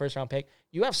keep that first round pick.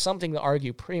 You have something to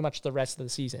argue pretty much the rest of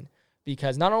the season,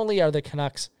 because not only are the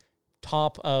Canucks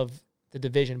top of the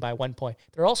division by 1 point,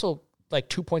 they're also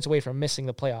 2 points away from missing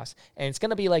the playoffs, and it's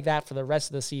going to be like that for the rest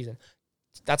of the season.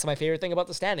 That's my favorite thing about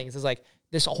the standings is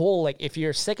this whole, if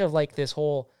you're sick of this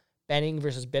whole betting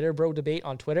versus bitter bro debate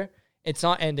on Twitter, it's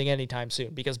not ending anytime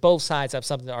soon because both sides have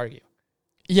something to argue.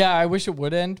 Yeah, I wish it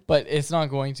would end, but it's not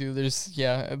going to.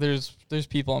 There's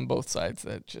people on both sides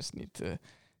that just need to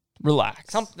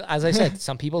relax. As I said,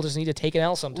 some people just need to take an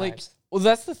L sometimes.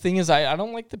 That's the thing is I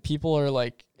don't like that people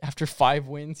are after 5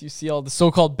 wins, you see all the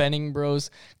so-called betting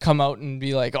bros come out and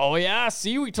be like, oh yeah,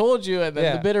 see, we told you. And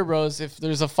then the bitter bros, if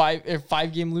there's a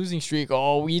 5-game losing streak,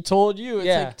 oh, we told you.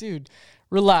 It's dude,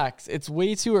 relax. It's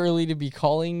way too early to be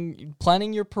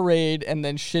planning your parade and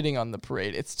then shitting on the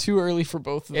parade. It's too early for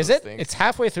both of those things. It's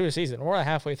halfway through the season. We're not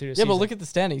halfway through the season. Yeah, but look at the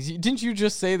standings. Didn't you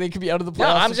just say they could be out of the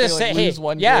playoffs? No, I'm just saying, lose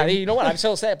one game? You know what? I'm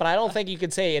still saying, but I don't think you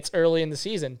could say it's early in the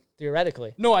season,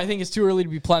 theoretically. No, I think it's too early to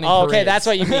be planning parades. Okay, that's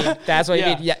what you mean. That's what you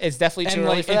mean. Yeah, it's definitely too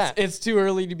early for that. It's too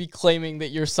early to be claiming that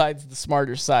your side's the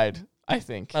smarter side, I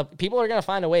think. People are going to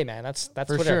find a way, man. That's for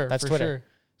Twitter. Sure, that's for Twitter. Sure.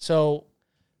 So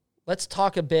let's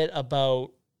talk a bit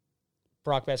about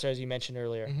Brock Boeser, as you mentioned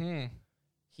earlier. Mm-hmm.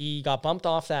 He got bumped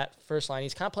off that first line.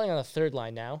 He's kind of playing on the third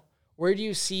line now. Where do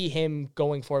you see him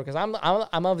going forward? Because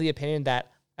I'm of the opinion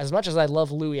that as much as I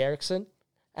love Louis Eriksson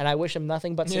and I wish him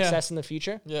nothing but success in the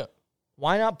future,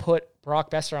 why not put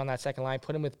Brock Boeser on that second line,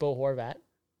 put him with Bo Horvat,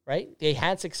 right? They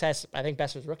had success, I think,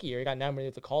 Boeser's rookie year. He got nominated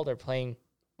with the Calder playing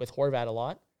with Horvat a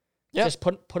lot. Yeah. Just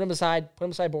put him aside Bo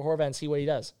Horvat and see what he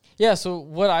does. Yeah, so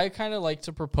what I kind of like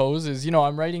to propose is,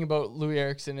 I'm writing about Louis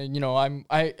Eriksson, and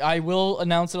I will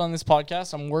announce it on this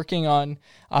podcast. I'm working on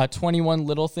 21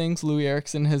 little things Louis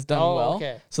Eriksson has done well.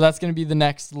 Okay. So that's going to be the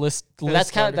next list. That's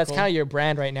kind of your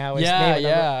brand right now. Is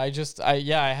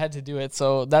I had to do it.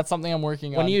 So that's something I'm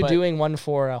working on. When are you doing one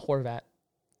for Horvat?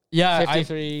 Yeah,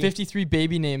 53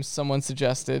 baby names someone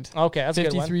suggested. Okay, that's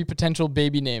 53 a good one. potential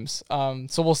baby names.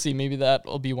 So we'll see. Maybe that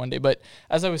will be one day. But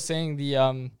as I was saying,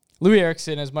 the Louis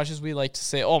Eriksson, as much as we like to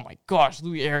say, oh my gosh,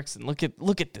 Louis Eriksson, look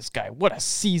at this guy. What a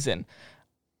season.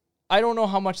 I don't know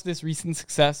how much this recent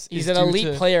success He's is an due elite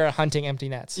to, player at hunting empty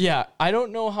nets. Yeah, I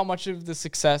don't know how much of the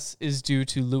success is due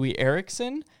to Louis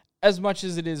Eriksson as much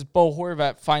as it is Bo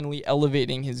Horvat finally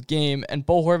elevating his game and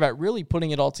Bo Horvat really putting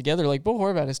it all together. Like, Bo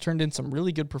Horvat has turned in some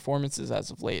really good performances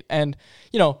as of late. And,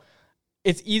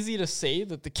 it's easy to say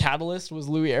that the catalyst was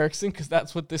Louis Eriksson because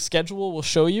that's what the schedule will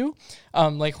show you.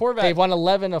 Like Horvat, they've won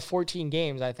 11 of 14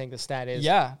 games. I think the stat is.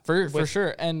 Yeah, for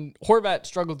sure. And Horvat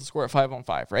struggled to score at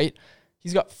 5-on-5, right?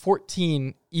 He's got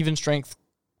 14 even strength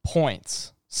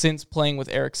points since playing with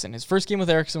Eriksson. His first game with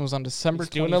Eriksson was on December 21st.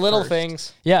 Doing the little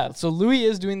things. Yeah, so Louis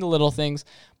is doing the little things,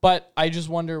 but I just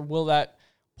wonder, will that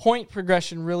point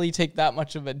progression really take that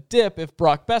much of a dip if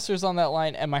Brock Besser's on that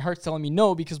line? And my heart's telling me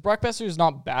no, because Brock Besser is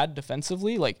not bad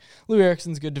defensively. Like, Louis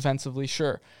Eriksson's good defensively,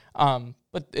 sure.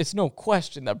 But it's no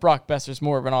question that Brock Besser's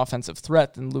more of an offensive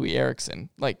threat than Louis Eriksson.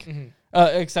 Like,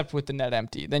 except with the net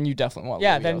empty. Then you definitely want Louis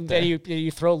out there. Then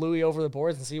you throw Louis over the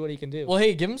boards and see what he can do. Well,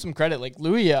 hey, give him some credit. Like,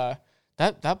 Louis,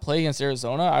 that play against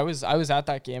Arizona, I was at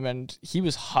that game, and he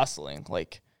was hustling.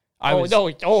 Like, he was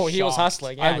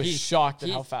hustling. Yeah, I was shocked at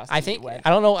how fast he went. I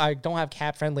don't know. I don't have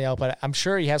Cap Friendly out, but I'm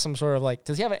sure he has some sort of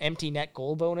does he have an empty net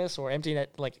goal bonus or empty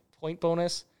net point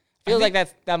bonus? Feels like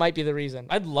that might be the reason.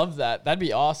 I'd love that. That'd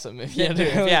be awesome if he had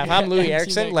if I'm Louis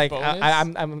Eriksson,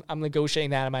 I'm negotiating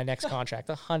that in my next contract.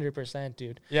 100%,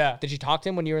 dude. Yeah. Did you talk to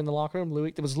him when you were in the locker room,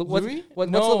 Louis? Louis?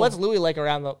 What's Louis like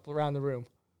around the room?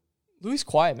 Louis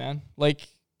quiet, man. Like,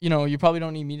 you probably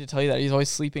don't need me to tell you that. He's always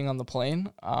sleeping on the plane.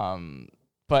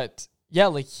 But yeah,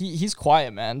 like he's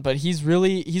quiet, man. But he's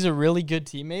a really good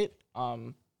teammate.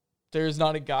 There's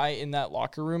not a guy in that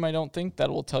locker room, I don't think,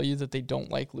 that will tell you that they don't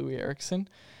like Louis Eriksson.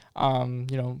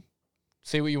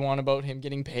 Say what you want about him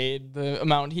getting paid the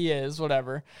amount he is,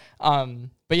 whatever.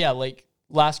 But yeah, like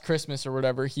last Christmas or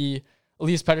whatever,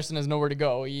 Elias Pettersson has nowhere to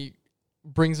go. He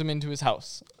brings him into his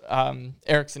house.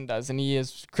 Eriksson does, and he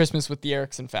is Christmas with the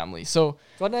Eriksson family. So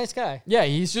what a nice guy. Yeah,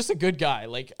 he's just a good guy.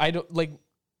 Like,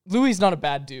 Louis is not a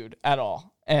bad dude at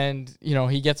all. And,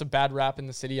 he gets a bad rap in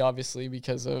the city, obviously,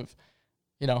 because of,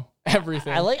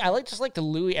 everything. I like the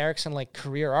Louis Eriksson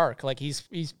career arc. Like he's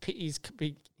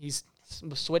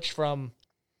switched from,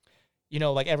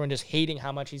 everyone just hating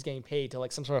how much he's getting paid to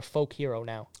some sort of folk hero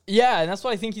now. Yeah, and that's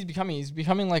what I think he's becoming. He's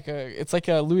becoming it's like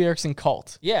a Louis Eriksson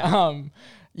cult. Yeah.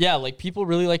 Yeah, people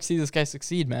really like to see this guy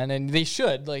succeed, man, and they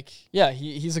should.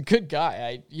 He's a good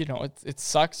guy. It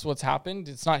sucks what's happened.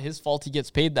 It's not his fault he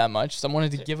gets paid that much. Someone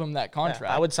had to give him that contract.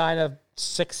 Yeah, I would sign a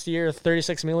 6-year,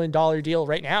 $36 million deal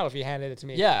right now if you handed it to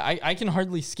me. Yeah, I can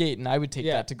hardly skate, and I would take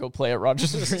that to go play at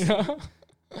Rogers Arena.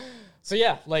 So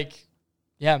yeah,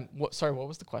 sorry, what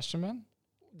was the question, man?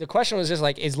 The question was just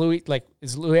is Louis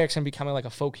Eriksson becoming a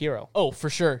folk hero? Oh, for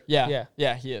sure. Yeah,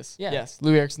 he is. Yeah. Yes,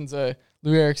 Louis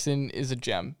Eriksson is a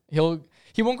gem. He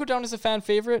won't go down as a fan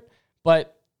favorite,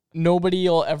 but nobody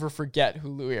will ever forget who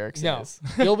Louis Eriksson is.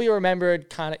 He'll be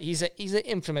remembered he's an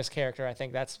infamous character. I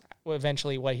think that's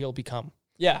eventually what he'll become.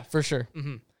 Yeah, for sure.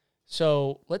 Mm-hmm.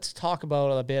 So let's talk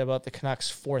a bit about the Canucks'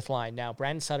 fourth line. Now,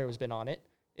 Brandon Sutter has been on it.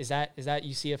 Is that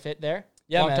you see a fit there?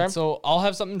 Yeah, man. So I'll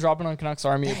have something dropping on Canucks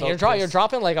Army. You're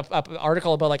dropping a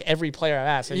article about every player I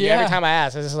ask. Yeah. Every time I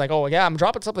ask, it's just I'm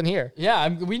dropping something here. Yeah,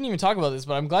 we didn't even talk about this,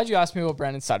 but I'm glad you asked me about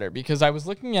Brandon Sutter because I was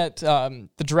looking at the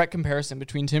direct comparison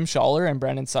between Tim Schaller and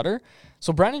Brandon Sutter.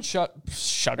 So Brandon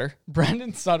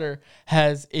Sutter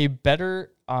has a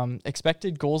better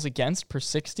expected goals against per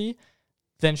 60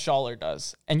 than Schaller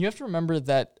does. And you have to remember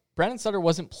that Brandon Sutter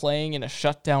wasn't playing in a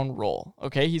shutdown role,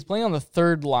 okay? He's playing on the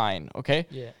third line, okay?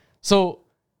 Yeah. So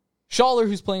Schaller,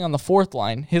 who's playing on the fourth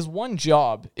line, his one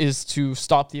job is to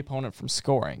stop the opponent from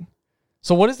scoring.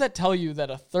 So what does that tell you that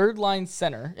a third line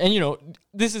center, and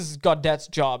this is Gaudette's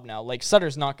job now.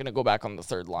 Sutter's not going to go back on the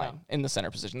third line in the center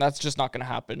position. That's just not going to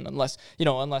happen unless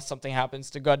something happens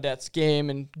to Gaudette's game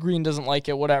and Green doesn't like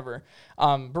it, whatever.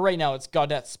 But right now it's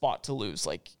Gaudette's spot to lose.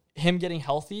 Him getting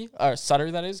healthy, or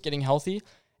Sutter that is, getting healthy,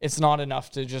 it's not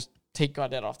enough to just take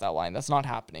Gaudette off that line. That's not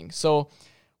happening. So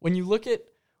when you look at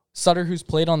Sutter, who's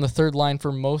played on the third line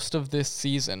for most of this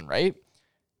season, right?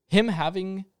 Him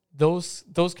having those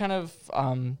kind of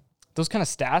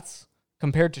stats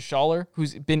compared to Schaller,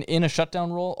 who's been in a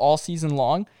shutdown role all season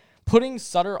long, putting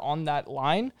Sutter on that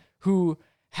line, who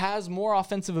has more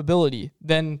offensive ability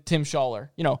than Tim Schaller.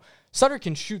 You know, Sutter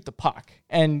can shoot the puck,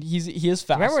 and he is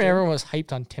fast. Remember when everyone was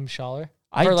hyped on Tim Schaller?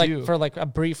 I do. For like a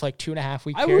brief 2.5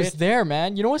 week period. I was there,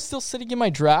 man. You know what's still sitting in my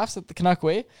drafts at the Canuck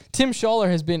way? Tim Schaller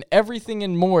has been everything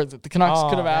and more that the Canucks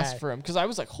could have asked for him. Because I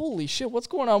was like, holy shit, what's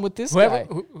going on with this guy?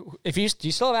 Do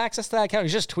you still have access to that account? You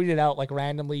just tweeted out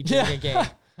randomly during a game.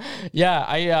 Yeah,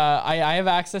 I have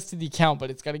access to the account,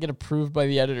 but it's got to get approved by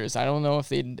the editors. I don't know if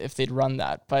they'd run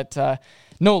that, but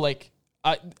no,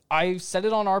 I said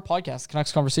it on our podcast,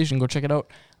 Canucks Conversation. Go check it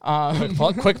out.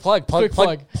 Quick plug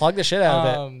the shit out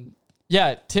of it.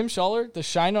 Yeah, Tim Schaller, the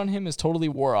shine on him is totally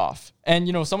wore off. And,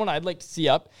 you know, someone I'd like to see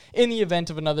up in the event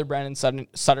of another Brandon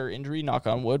Sutter injury, knock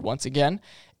on wood once again,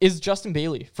 is Justin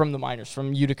Bailey from the Miners,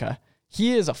 from Utica.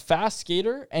 He is a fast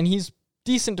skater, and he's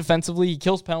decent defensively. He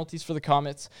kills penalties for the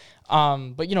Comets.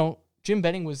 But, you know, Jim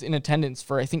Benning was in attendance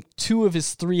for, I think, 2 of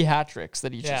his 3 hat tricks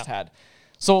that he just had.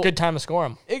 So good time to score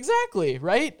him. Exactly,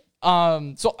 right?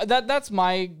 So that's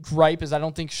my gripe, is I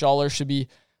don't think Schaller should be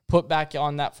put back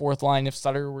on that fourth line if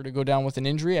Sutter were to go down with an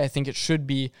injury. I think it should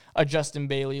be a Justin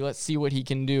Bailey. Let's see what he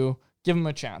can do. Give him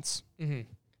a chance. Mm-hmm.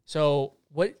 So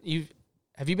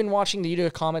have you been watching the Utica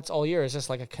Comets all year? Or is this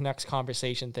like a Canucks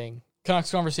Conversation thing?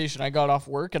 Canucks Conversation. I got off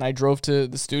work and I drove to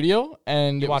the studio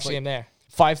and you watched the game there.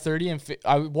 5:30 and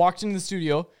I walked into the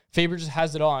studio. Faber just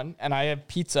has it on and I have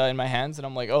pizza in my hands and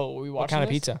I'm like, oh, are we watching What kind this?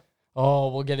 of pizza?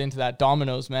 Oh, we'll get into that.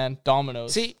 Domino's, man.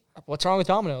 Domino's. See, what's wrong with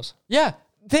Domino's? Yeah.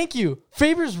 Thank you.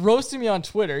 Faber's roasting me on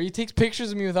Twitter. He takes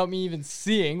pictures of me without me even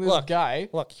seeing this guy.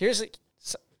 Look,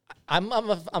 I'm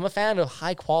a fan of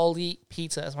high quality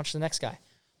pizza as much as the next guy,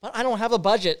 but I don't have a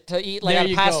budget to eat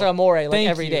a pasta amore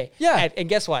every day. Yeah. And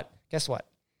guess what?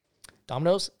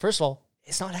 Domino's. First of all,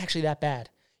 it's not actually that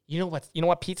bad. You know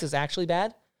what pizza is actually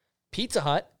bad? Pizza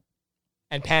Hut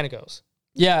and Panagos.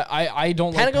 Yeah, I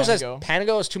don't like Panago.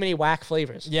 Panago has too many whack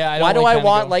flavors. Yeah, Why do I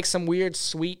Panago. want some weird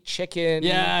sweet chicken?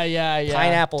 Yeah.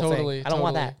 Pineapple totally, thing. I don't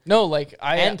want that. No,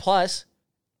 and plus,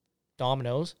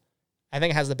 Domino's, I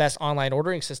think it has the best online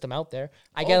ordering system out there.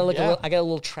 I get a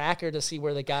little tracker to see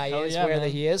where the guy is, where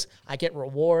he is. I get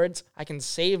rewards. I can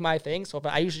save my thing. So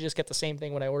I usually just get the same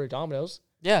thing when I order Domino's.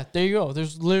 Yeah, there you go.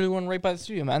 There's literally one right by the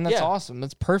studio, man. That's awesome.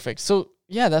 That's perfect. So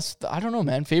yeah, I don't know,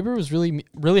 man. Faber was really,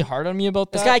 really hard on me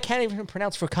about that. This guy can't even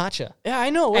pronounce focaccia. Yeah, I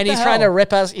know. And he's trying to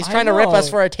rip us. He's trying to rip us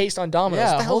for a taste on Domino's.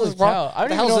 Yeah, what the hell is wrong? I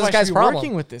don't even know if I should be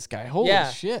working with this guy. Holy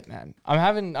shit, man. I'm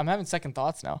having second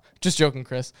thoughts now. Just joking,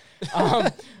 Chris.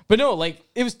 But no,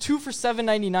 it was 2 for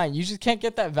 $7.99. You just can't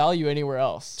get that value anywhere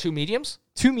else. 2 mediums?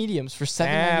 2 mediums for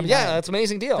 $7.99. Yeah, that's an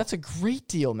amazing deal. That's a great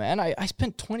deal, man. I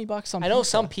spent $20 on pizza. I know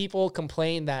some people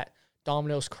complain that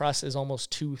Domino's crust is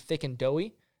almost too thick and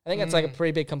doughy. I think that's a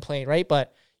pretty big complaint, right?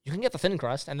 But you can get the thin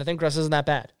crust, and the thin crust isn't that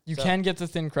bad. You can get the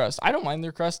thin crust. I don't mind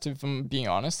their crust, if I'm being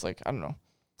honest. I don't know.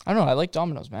 I like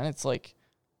Domino's, man. It's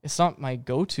it's not my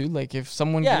go-to. If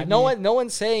someone no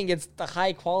one's saying it's the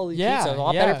high quality pizza. There's a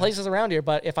lot better places around here,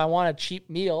 but if I want a cheap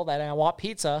meal that I want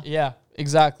pizza. Yeah,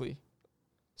 exactly.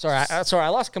 Sorry, I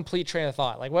lost complete train of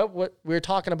thought. What we were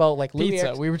talking about,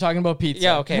 pizza. We were talking about pizza.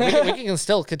 Yeah, okay. we can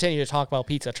still continue to talk about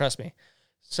pizza. Trust me.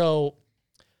 So,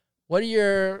 what are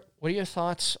your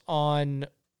thoughts on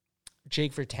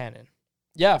Jake Virtanen?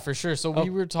 Yeah, for sure. So we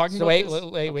were talking about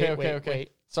wait.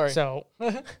 Sorry. So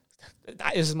this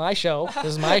is my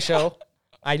show.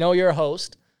 I know you're a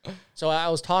host. So I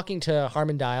was talking to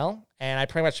Harman Dial, and I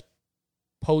pretty much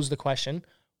posed the question: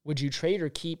 would you trade or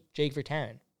keep Jake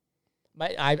Virtanen?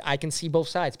 I can see both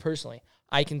sides personally.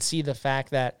 I can see the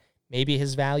fact that maybe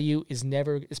his value is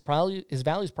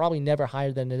probably never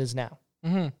higher than it is now.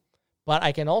 Mm-hmm. But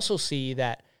I can also see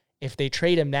that if they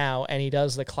trade him now and he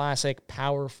does the classic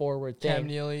power forward thing. Cam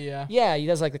Neely, yeah. Yeah, he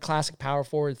does the classic power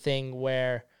forward thing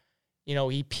where,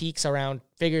 he peaks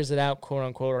figures it out, quote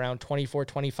unquote, around 24,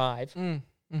 25.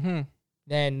 Mm-hmm.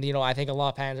 Then, I think a lot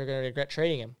of fans are going to regret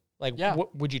trading him.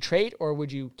 Would you trade or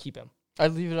would you keep him?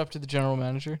 I'd leave it up to the general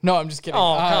manager. No, I'm just kidding.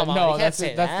 Oh, come on. No, that's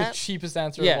the cheapest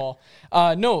answer of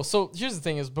all. No, so here's the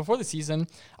thing is before the season,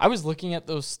 I was looking at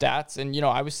those stats and,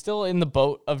 I was still in the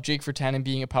boat of Jake Virtanen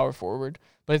being a power forward,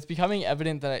 but it's becoming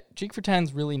evident that Jake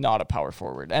Virtanen's really not a power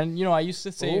forward. And, I used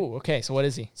to say... Oh, okay. So what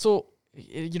is he? So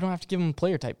you don't have to give him a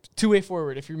player type. 2-way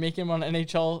forward. If you're making him on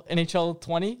NHL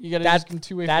 20, you got to just give him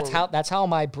 2-way forward. That's how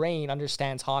my brain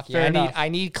understands hockey. Fair enough. I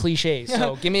need cliches.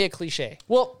 So give me a cliche.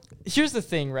 Well, here's the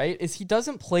thing, right? Is he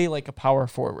doesn't play like a power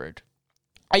forward.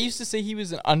 I used to say he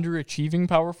was an underachieving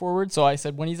power forward. So I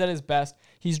said when he's at his best,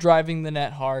 he's driving the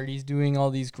net hard. He's doing all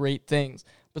these great things.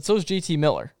 But so is JT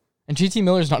Miller. And JT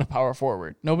Miller's not a power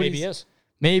forward. Maybe he is.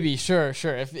 Maybe, sure.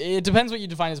 If it depends what you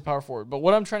define as a power forward. But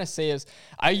what I'm trying to say is,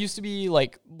 I used to be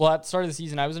like, well, at the start of the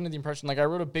season, I was under the impression, like, I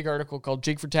wrote a big article called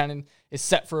Jake Virtanen is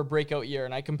set for a breakout year.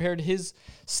 And I compared his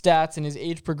stats and his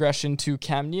age progression to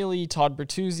Cam Neely, Todd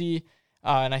Bertuzzi,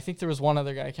 and I think there was one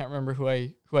other guy, I can't remember who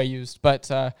I used. But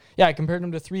yeah, I compared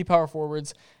them to 3 power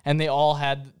forwards, and they all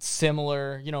had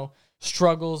similar,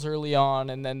 struggles early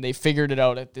on, and then they figured it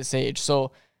out at this age.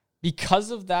 So because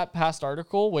of that past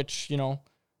article, which,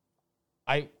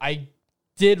 I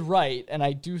did right, and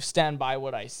I do stand by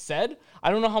what I said.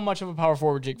 I don't know how much of a power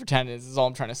forward Jake Virtanen is all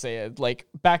I'm trying to say. Like,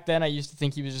 back then, I used to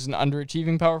think he was just an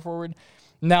underachieving power forward.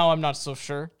 Now I'm not so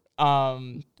sure.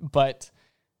 But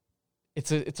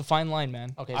it's a fine line,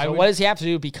 man. Okay, so what does he have to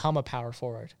do to become a power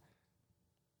forward?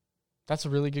 That's a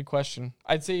really good question.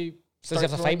 I'd say... Does he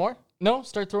have to fight more? No,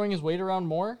 start throwing his weight around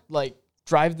more. Like,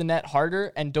 drive the net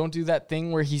harder, and don't do that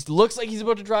thing where he looks like he's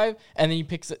about to drive and then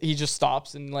he just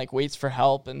stops and like waits for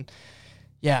help. And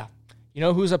yeah, you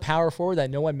know who's a power forward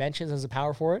that no one mentions as a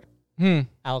power forward?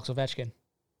 Alex Ovechkin.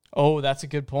 Oh, that's a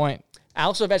good point.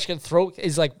 Alex Ovechkin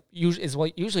is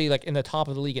usually like in the top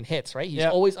of the league in hits, right? He's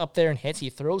always up there in hits.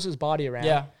 He throws his body around.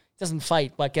 Yeah, doesn't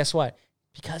fight, but guess what?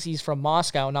 Because he's from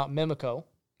Moscow, not Mimico.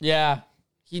 Yeah.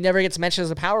 He never gets mentioned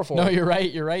as a power forward. No, you're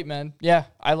right, man. Yeah,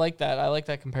 I like that. I like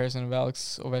that comparison of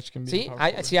Alex Ovechkin being a power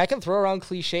forward. I can throw around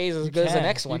cliches as good as the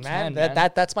next one, man.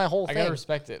 That's my whole thing. I gotta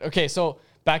respect it. Okay, so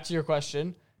back to your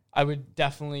question. I would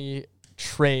definitely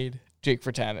trade Jake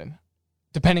Virtanen,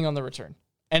 depending on the return.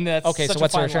 And that's okay. So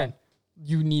what's the return? Line.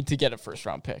 You need to get a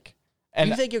first-round pick. And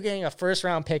you think you're getting a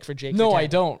first-round pick for Jake Virtanen? No, I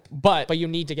don't. But you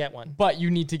need to get one.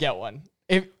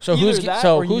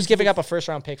 Who's giving up a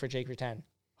first-round pick for Jake Virtanen?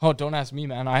 Oh, don't ask me,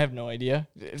 man. I have no idea.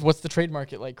 What's the trade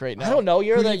market like right now? I don't know.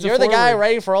 You're the guy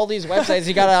writing for all these websites.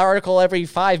 You got an article every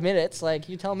 5 minutes. Like,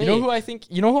 you tell me. You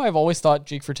know who I've always thought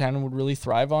Jake Virtanen would really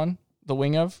thrive on the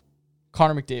wing of?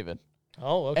 Connor McDavid.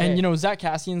 Oh, okay. And, Zach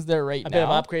Kassian's there right now. A bit of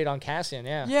upgrade on Kassian,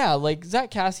 yeah. Yeah, like Zach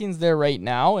Kassian's there right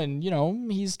now, and,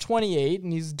 he's 28,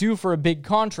 and he's due for a big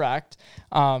contract.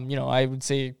 I would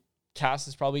say Cass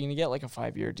is probably going to get like a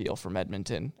 5-year deal from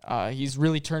Edmonton. He's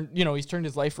really turned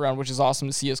his life around, which is awesome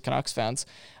to see as Canucks fans.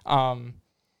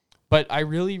 But I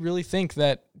really, really think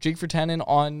that Jake Virtanen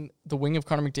on the wing of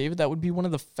Connor McDavid, that would be one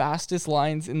of the fastest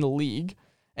lines in the league.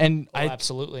 And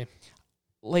absolutely.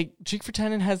 Like, Jake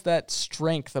Virtanen has that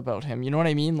strength about him. You know what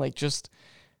I mean? Like, just,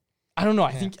 I don't know.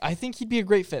 I think he'd be a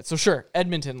great fit. So sure,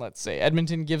 Edmonton, let's say.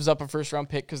 Edmonton gives up a first-round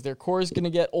pick because their core is going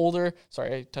to get older.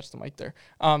 Sorry, I touched the mic there.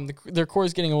 Their core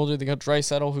is getting older. They got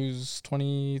Draisaitl, who's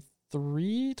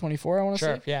 23, 24, I want to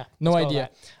say. Sure, yeah. No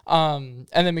idea. And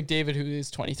then McDavid, who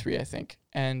is 23, I think.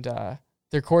 And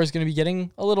their core is going to be getting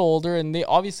a little older, and they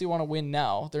obviously want to win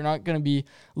now. They're not going to be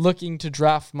looking to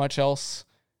draft much else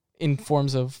in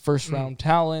forms of first-round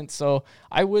talent. So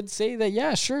I would say that,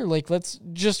 yeah, sure. Like, let's,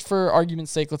 just for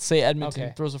argument's sake, let's say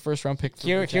Edmonton throws a first-round pick.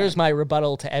 Here's my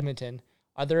rebuttal to Edmonton.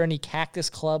 Are there any Cactus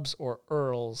Clubs or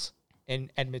Earls in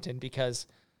Edmonton? Because,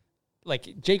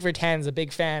 like, Jake Virtanen's a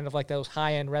big fan of, like, those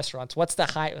high-end restaurants. What's the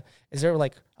high... Is there,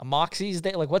 like, a Moxie's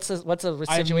there? Like, what's the situation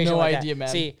I have no like idea, that? man.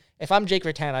 See, if I'm Jake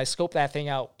Virtanen, I scope that thing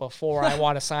out before I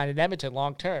want to sign in Edmonton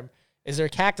long-term. Is there a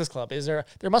Cactus Club? There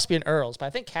must be an Earls, but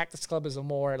I think Cactus Club is a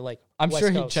more like I'm West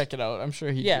sure Coast. he'd check it out. I'm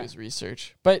sure he'd do his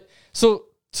research. But so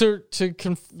to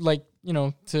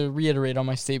reiterate on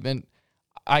my statement,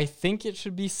 I think it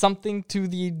should be something to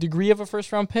the degree of a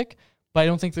first round pick, but I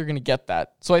don't think they're going to get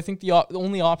that. So I think the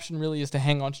only option really is to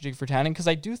hang on to Jake Virtanen, because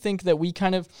I do think that we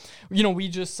kind of, we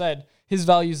just said his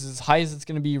value is as high as it's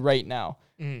going to be right now.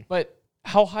 But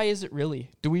how high is it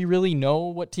really? Do we really know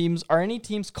what teams... Are any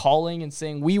teams calling and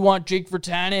saying, we want Jake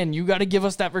Virtanen, you got to give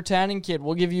us that Virtanen kid,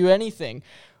 we'll give you anything?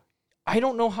 I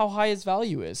don't know how high his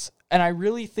value is. And I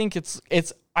really think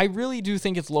I really do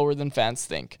think it's lower than fans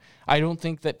think. I don't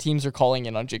think that teams are calling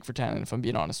in on Jake Virtanen, if I'm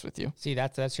being honest with you. See,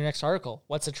 that's your next article.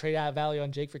 What's the trade out value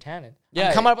on Jake Virtanen? Yeah,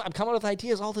 I'm coming up with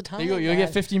ideas all the time. There you go. You'll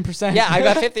get 15%. Yeah, I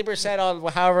got 50%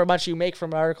 on however much you make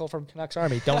from an article from Canucks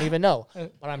Army. Don't even know.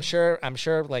 But I'm sure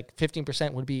like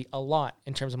 15% would be a lot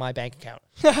in terms of my bank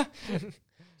account.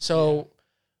 So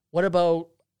what about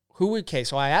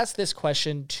so I asked this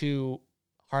question to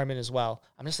Harman as well.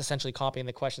 I'm just essentially copying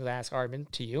the questions I asked Harman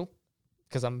to you,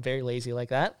 because I'm very lazy like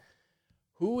that.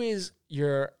 Who is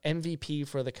your MVP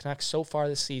for the Canucks so far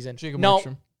this season? Jacob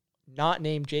Markstrom. Not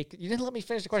named Jake. You didn't let me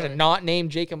finish the question. Sorry. Not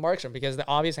named Jacob Markstrom, because the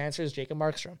obvious answer is Jacob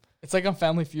Markstrom. It's like on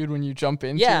Family Feud when you jump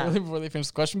in really before they finish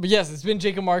the question. But yes, it's been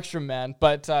Jacob Markstrom, man.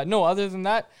 But no, other than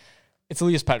that, it's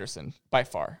Elias Pettersson by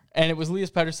far. And it was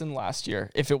Elias Pettersson last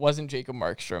year if it wasn't Jacob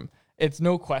Markstrom. It's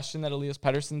no question that Elias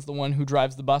Pettersson's the one who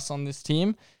drives the bus on this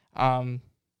team.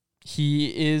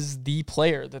 He is the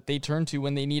player that they turn to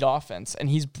when they need offense, and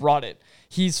he's brought it.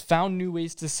 He's found new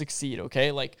ways to succeed,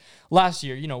 okay? Like last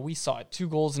year, we saw it. 2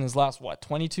 goals in his last,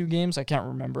 22 games? I can't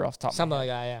remember off the top of my head. Something like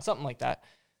that, yeah. Something like that.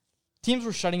 Teams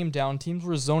were shutting him down. Teams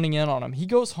were zoning in on him. He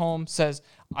goes home, says,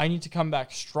 I need to come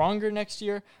back stronger next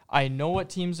year. I know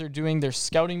what teams are doing. They're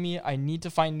scouting me. I need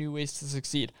to find new ways to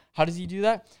succeed. How does he do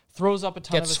that? Throws up a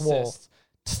ton of assists.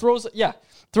 Throws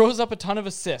up a ton of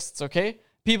assists, okay?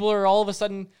 People are all of a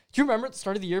sudden... Do you remember at the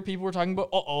start of the year, people were talking about,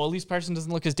 Elise Pettersson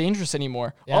doesn't look as dangerous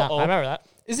anymore. Yeah, I remember that.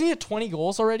 Isn't he at 20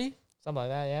 goals already? Something like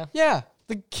that, yeah. Yeah,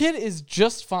 the kid is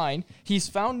just fine. He's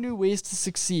found new ways to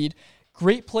succeed.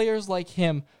 Great players like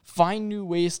him find new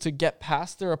ways to get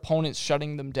past their opponents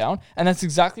shutting them down, and that's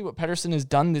exactly what Pettersson has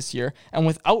done this year. And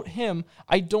without him,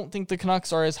 I don't think the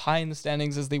Canucks are as high in the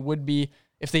standings as they would be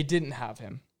if they didn't have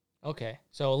him. Okay,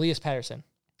 so Elias Pettersson.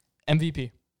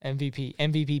 MVP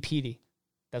PD.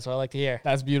 That's what I like to hear.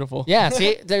 That's beautiful. Yeah,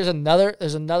 see, there's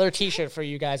another T-shirt for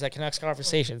you guys at Canucks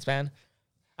Conversations, man.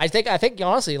 I think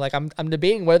honestly, like I'm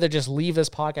debating whether to just leave this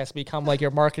podcast and become like your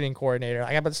marketing coordinator.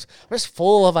 Like I'm just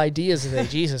full of ideas today.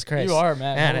 Jesus Christ, you are,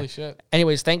 man. Holy shit.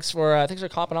 Anyways, thanks for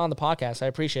copping on the podcast. I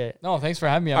appreciate it. No, thanks for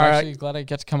having me. I'm actually glad I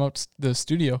get to come out to the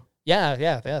studio.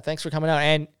 Yeah. Thanks for coming out,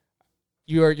 and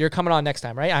you're coming on next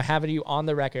time, right? I'm having you on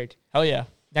the record. Hell yeah.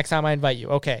 Next time I invite you.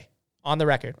 Okay, on the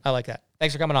record. I like that.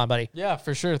 Thanks for coming on, buddy. Yeah,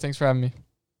 for sure. Thanks for having me.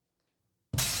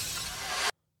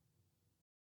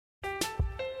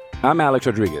 I'm Alex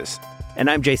Rodriguez. And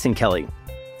I'm Jason Kelly.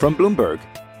 From Bloomberg,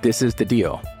 this is The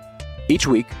Deal. Each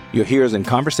week, you'll hear us in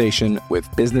conversation with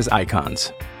business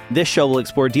icons. This show will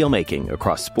explore deal-making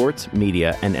across sports,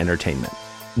 media, and entertainment.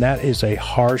 That is a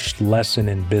harsh lesson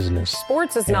in business.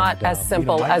 Sports is not as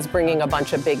simple as bringing a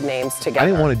bunch of big names together. I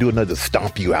didn't want to do another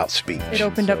stomp you out speech. It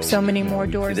opened up so many more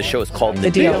doors. The show is called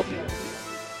The Deal.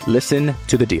 Listen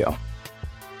to The Deal.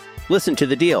 Listen to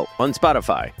The Deal on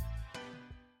Spotify.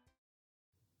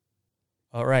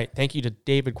 All right. Thank you to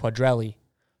David Quadrelli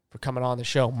for coming on the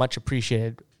show. Much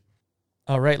appreciated.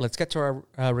 All right. Let's get to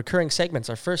our recurring segments.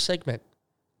 Our first segment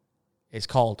is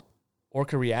called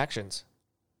Orca Reactions.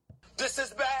 This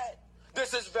is bad.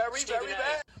 This is very, very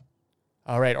bad.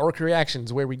 All right. Orca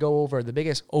Reactions, where we go over the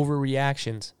biggest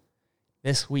overreactions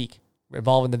this week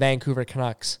involving the Vancouver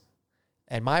Canucks.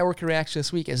 And my Orca reaction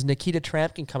this week is Nikita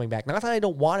Trampkin coming back. Not that I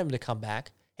don't want him to come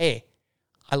back. Hey,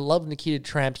 I love Nikita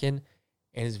Trampkin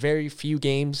in his very few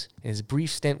games, in his brief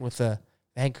stint with the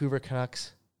Vancouver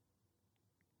Canucks.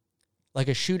 Like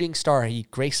a shooting star, he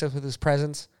graced us with his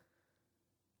presence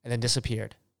and then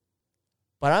disappeared.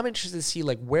 But I'm interested to see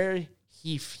like where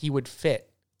he would fit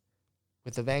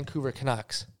with the Vancouver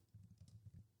Canucks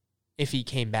if he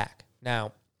came back.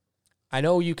 Now, I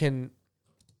know you can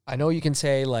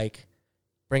say like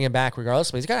bring him back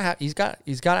regardless, but he's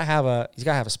got to have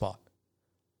a spot.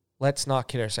 Let's not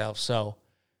kid ourselves. So,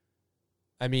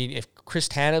 I mean, if Chris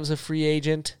Tanem's a free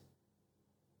agent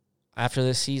after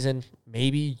this season,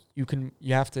 maybe you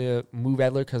have to move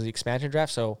Edler because of the expansion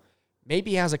draft. So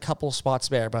maybe he has a couple spots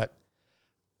there, but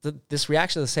this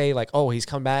reaction to say like, oh, he's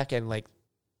come back and like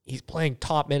he's playing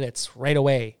top minutes right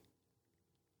away.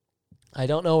 I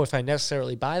don't know if I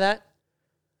necessarily buy that.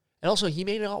 And also, he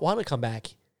may not want to come back.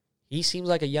 He seems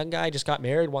like a young guy, just got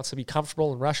married, wants to be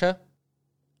comfortable in Russia.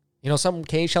 Some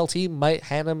KHL team might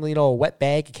hand him, a wet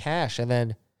bag of cash, and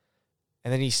then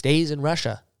he stays in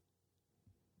Russia.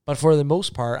 But for the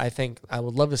most part, I think I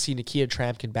would love to see Nikita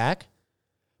Trampkin back.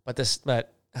 But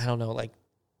I don't know, like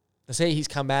to say he's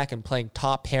come back and playing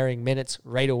top pairing minutes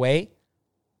right away.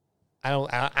 I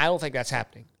don't think that's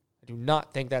happening. I do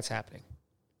not think that's happening.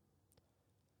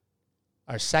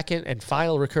 Our second and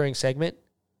final recurring segment,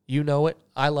 you know it,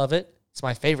 I love it. It's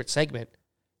my favorite segment.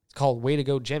 It's called Way to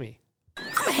Go, Jimmy.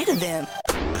 I'm ahead of them.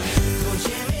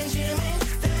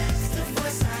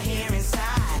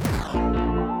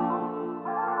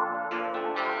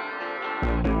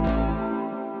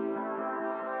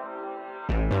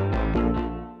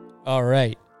 All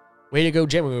right. Way to go,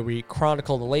 Jimmy, where we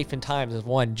chronicle the life and times of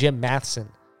one Jim Matheson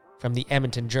from the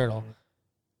Edmonton Journal.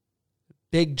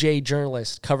 Big J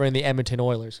journalist covering the Edmonton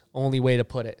Oilers. Only way to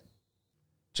put it.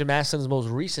 Jim Matheson's most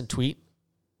recent tweet,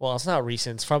 well, it's not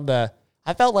recent. It's from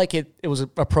I felt like it was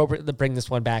appropriate to bring this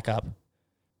one back up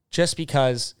just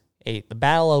because, the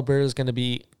Battle of Alberta is going to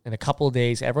be in a couple of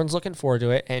days. Everyone's looking forward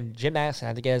to it, and Jim Matheson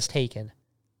had to get his taken.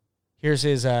 Here's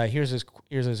his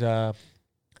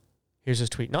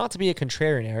tweet. Not to be a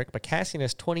contrarian, Eric, but Kassian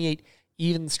has 28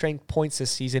 even strength points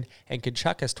this season, and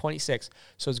Tkachuk has 26.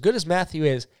 So as good as Matthew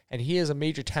is, and he is a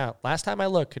major talent, last time I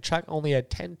looked, Tkachuk only had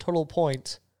 10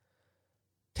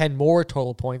 more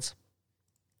total points,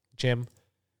 Jim,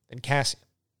 than Kassian.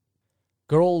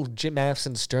 Good old Jim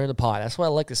Matheson stirring the pot. That's what I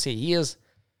like to see. He is,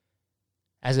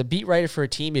 as a beat writer for a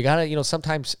team, you got to,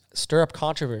 sometimes stir up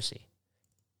controversy.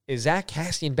 Is Zach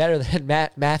Kassian better than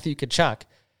Matthew Tkachuk?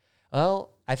 Well,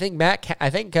 I think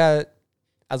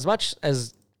as much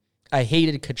as I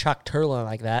hated Tkachuk turling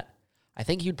like that, I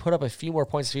think he'd put up a few more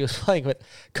points if he was playing with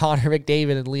Connor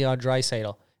McDavid and Leon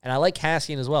Draisaitl. And I like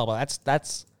Kassian as well, but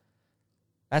that's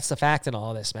the fact in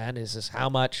all of this, man, is how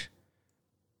much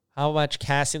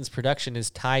Kassian's production is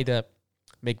tied to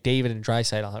McDavid and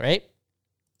Draisaitl, right?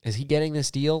 Is he getting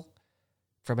this deal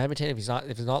from Edmonton if he's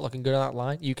not looking good on that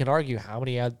line? You can argue how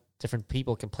many different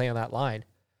people can play on that line.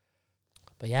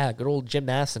 But yeah, good old Jim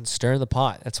Matheson stirring the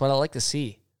pot. That's what I like to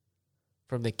see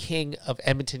from the king of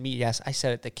Edmonton media. Yes, I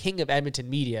said it. The king of Edmonton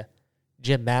media,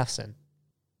 Jim Matheson.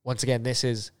 Once again, this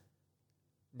is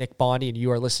Nick Bondi, and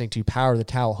you are listening to Power of the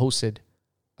Towel, hosted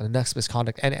on the Next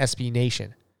Misconduct and SB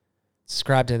Nation.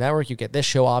 Subscribe to the network. You get this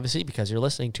show, obviously, because you're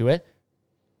listening to it.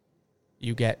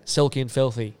 You get Silky and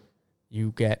Filthy.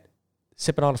 You get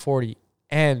Sippin' on 40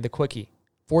 and The Quickie.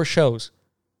 4 shows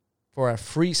for a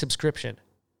free subscription.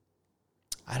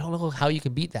 I don't know how you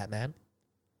can beat that, man.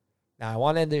 Now, I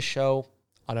want to end this show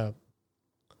on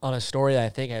a story that I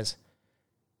think has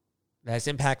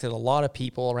impacted a lot of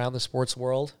people around the sports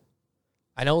world.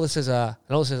 I know this is a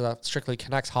strictly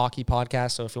Canucks hockey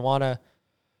podcast, so if you want to,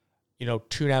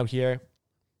 tune out here,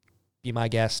 be my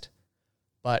guest.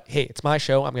 But hey, it's my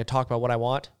show. I'm going to talk about what I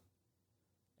want.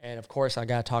 And of course, I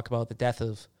got to talk about the death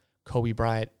of Kobe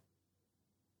Bryant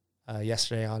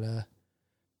yesterday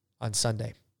on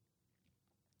Sunday.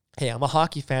 Hey, I'm a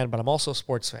hockey fan, but I'm also a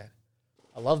sports fan.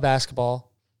 I love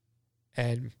basketball,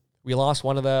 and we lost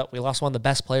one of the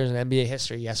best players in NBA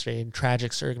history yesterday in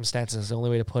tragic circumstances. Is the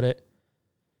only way to put it.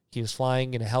 He was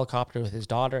flying in a helicopter with his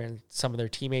daughter and some of their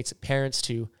teammates and parents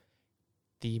to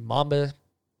the Mamba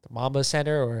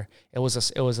Center, or it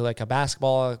was like a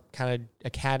basketball kind of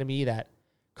academy that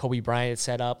Kobe Bryant had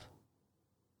set up.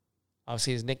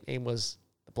 Obviously, his nickname was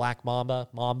the Black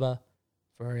Mamba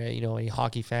for any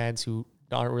hockey fans who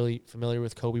aren't really familiar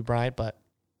with Kobe Bryant. But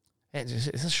man, this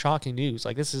is shocking news.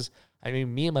 Like,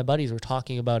 me and my buddies were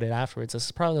talking about it afterwards. This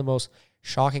is probably the most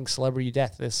shocking celebrity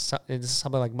death. This is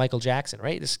something like Michael Jackson,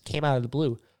 right? This came out of the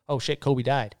blue. Oh shit, Kobe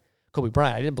died. Kobe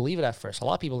Bryant. I didn't believe it at first. A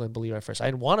lot of people didn't believe it at first. I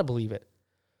didn't want to believe it.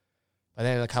 But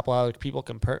then a couple other people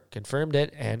confirmed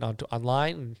it and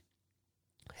online, and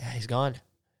yeah, he's gone.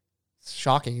 It's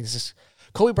shocking. It's just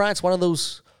Kobe Bryant's one of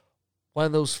those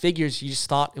figures you just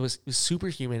thought it was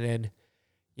superhuman, and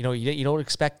you don't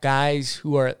expect guys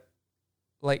who are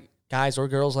like guys or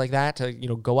girls like that to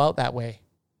go out that way.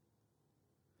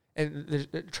 And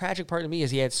the tragic part to me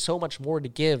is he had so much more to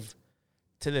give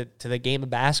to the game of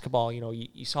basketball.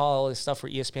 You saw all this stuff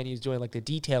where ESPN he was doing, like the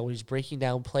detail when he's breaking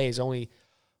down plays only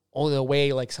the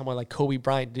way like someone like Kobe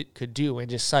Bryant could do in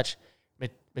just such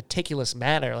meticulous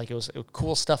manner. Like it was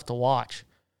cool stuff to watch.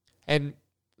 And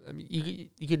you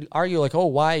could argue like, oh,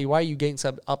 why are you getting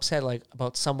so upset like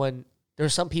about someone?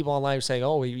 There's some people online who say,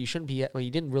 oh, you shouldn't be. Well, you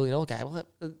didn't really know the guy. Well,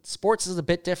 sports is a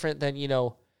bit different than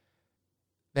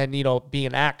being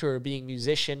an actor or being a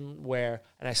musician. Where,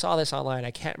 and I saw this online.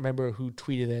 I can't remember who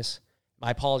tweeted this.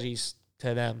 My apologies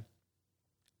to them.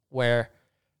 Where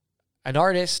an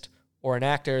artist or an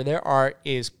actor, their art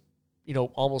is,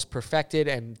 almost perfected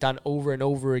and done over and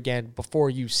over again before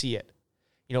you see it.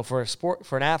 For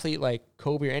an athlete like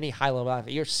Kobe or any high-level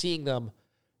athlete, you're seeing them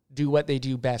do what they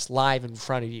do best live in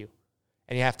front of you.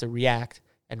 And you have to react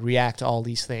to all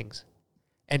these things.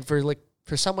 And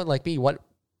for someone like me, what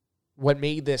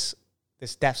made this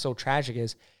death so tragic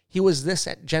is he was this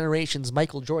generation's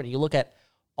Michael Jordan. You look at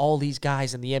all these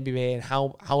guys in the NBA and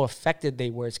how affected they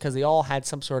were. It's because they all had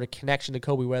some sort of connection to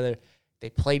Kobe, whether they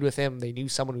played with him, they knew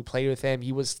someone who played with him.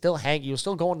 He was still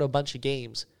going to a bunch of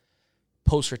games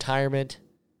post-retirement.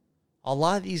 A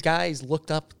lot of these guys looked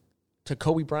up to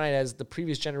Kobe Bryant as the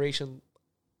previous generation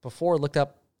before looked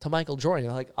up to Michael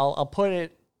Jordan. Like I'll put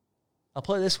it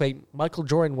this way: Michael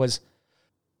Jordan when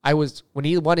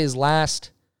he won his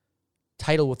last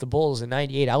title with the Bulls in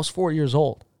 '98. I was 4 years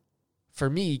old. For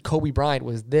me, Kobe Bryant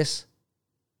was this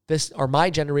or my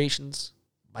generation's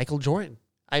Michael Jordan.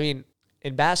 I mean,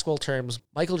 in basketball terms,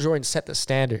 Michael Jordan set the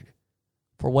standard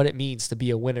for what it means to be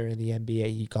a winner in the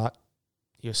NBA.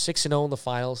 He was 6-0 in the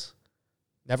finals,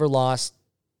 never lost,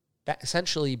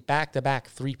 essentially back-to-back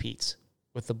three-peats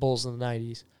with the Bulls in the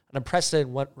 90s, an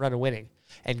unprecedented run of winning.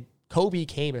 And Kobe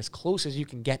came as close as you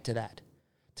can get to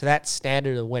that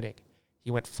standard of winning.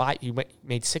 He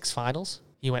made 6 finals.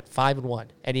 He went 5-1,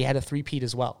 and he had a three-peat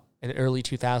as well in the early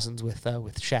 2000s with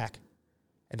Shaq.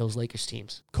 and those Lakers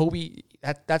teams. Kobe,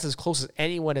 that's as close as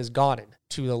anyone has gotten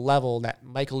to the level that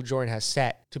Michael Jordan has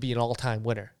set to be an all-time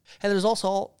winner. And there's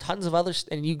also tons of others,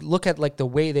 and you look at like the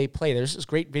way they play. There's this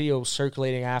great video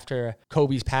circulating after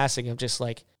Kobe's passing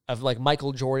of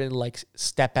Michael Jordan like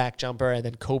step back jumper and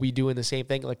then Kobe doing the same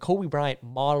thing. Like Kobe Bryant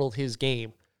modeled his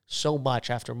game so much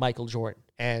after Michael Jordan,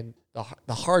 and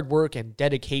the hard work and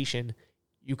dedication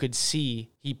you could see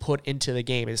he put into the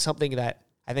game is something that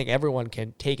I think everyone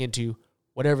can take into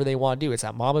whatever they want to do. It's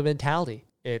that Mamba mentality.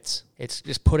 It's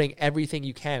just putting everything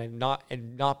you can and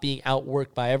not being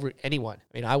outworked by anyone.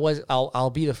 I mean, I'll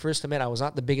be the first to admit I was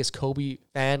not the biggest Kobe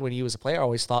fan when he was a player. I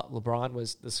always thought LeBron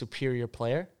was the superior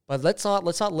player. But let's not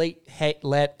let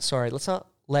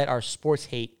our sports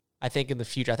hate, I think, in the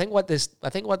future. I think what this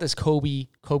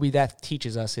Kobe death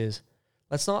teaches us is,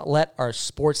 let's not let our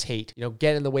sports hate,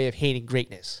 get in the way of hating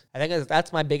greatness. I think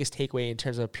that's my biggest takeaway in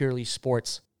terms of purely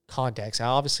sports context.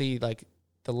 Now, obviously, like,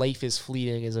 the life is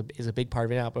fleeting is a big part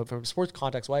of it now, but from sports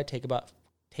context, what I take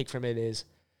from it is,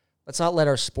 let's not let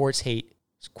our sports hate,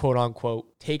 quote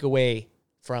unquote, take away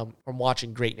from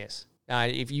watching greatness. Now,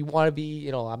 if you want to be,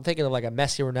 I'm thinking of like a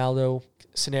Messi, Ronaldo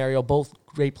scenario, both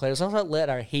great players. Let's not let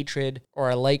our hatred or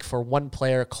our like for one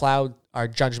player cloud our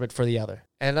judgment for the other.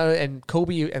 And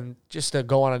Kobe, and just to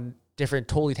go on a different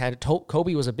totally tangent,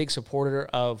 Kobe was a big supporter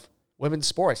of women's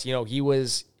sports.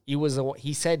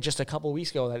 He said just a couple of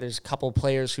weeks ago that there's a couple of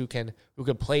players who could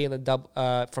play in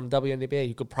the from WNBA.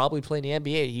 Who could probably play in the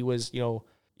NBA. He was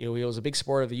he was a big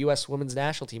supporter of the U.S. women's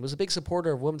national team. He was a big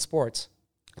supporter of women's sports.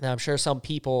 Now I'm sure some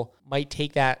people might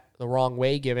take that the wrong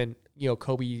way, given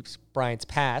Kobe Bryant's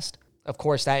past. Of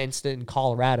course, that incident in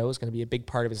Colorado is going to be a big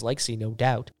part of his legacy, no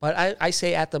doubt. But I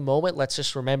say at the moment, let's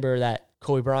just remember that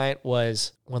Kobe Bryant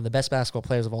was one of the best basketball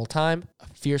players of all time, a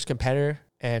fierce competitor,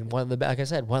 and one of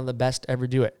the best to ever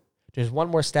do it. There's one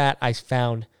more stat I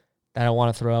found that I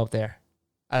want to throw out there.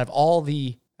 Out of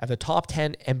the top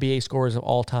 10 NBA scorers of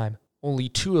all time, only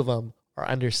 2 of them are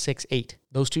under 6'8".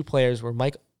 Those 2 players were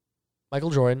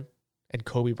Michael Jordan and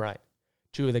Kobe Bryant.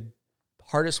 2 of the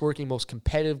hardest working, most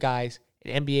competitive guys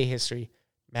in NBA history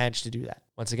managed to do that.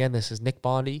 Once again, this is Nick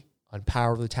Bondy on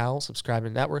Power of the Towel. Subscribe to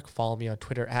the network. Follow me on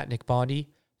Twitter at Nick Bondy.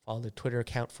 Follow the Twitter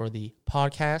account for the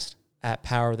podcast at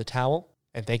Power of the Towel.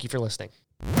 And thank you for listening.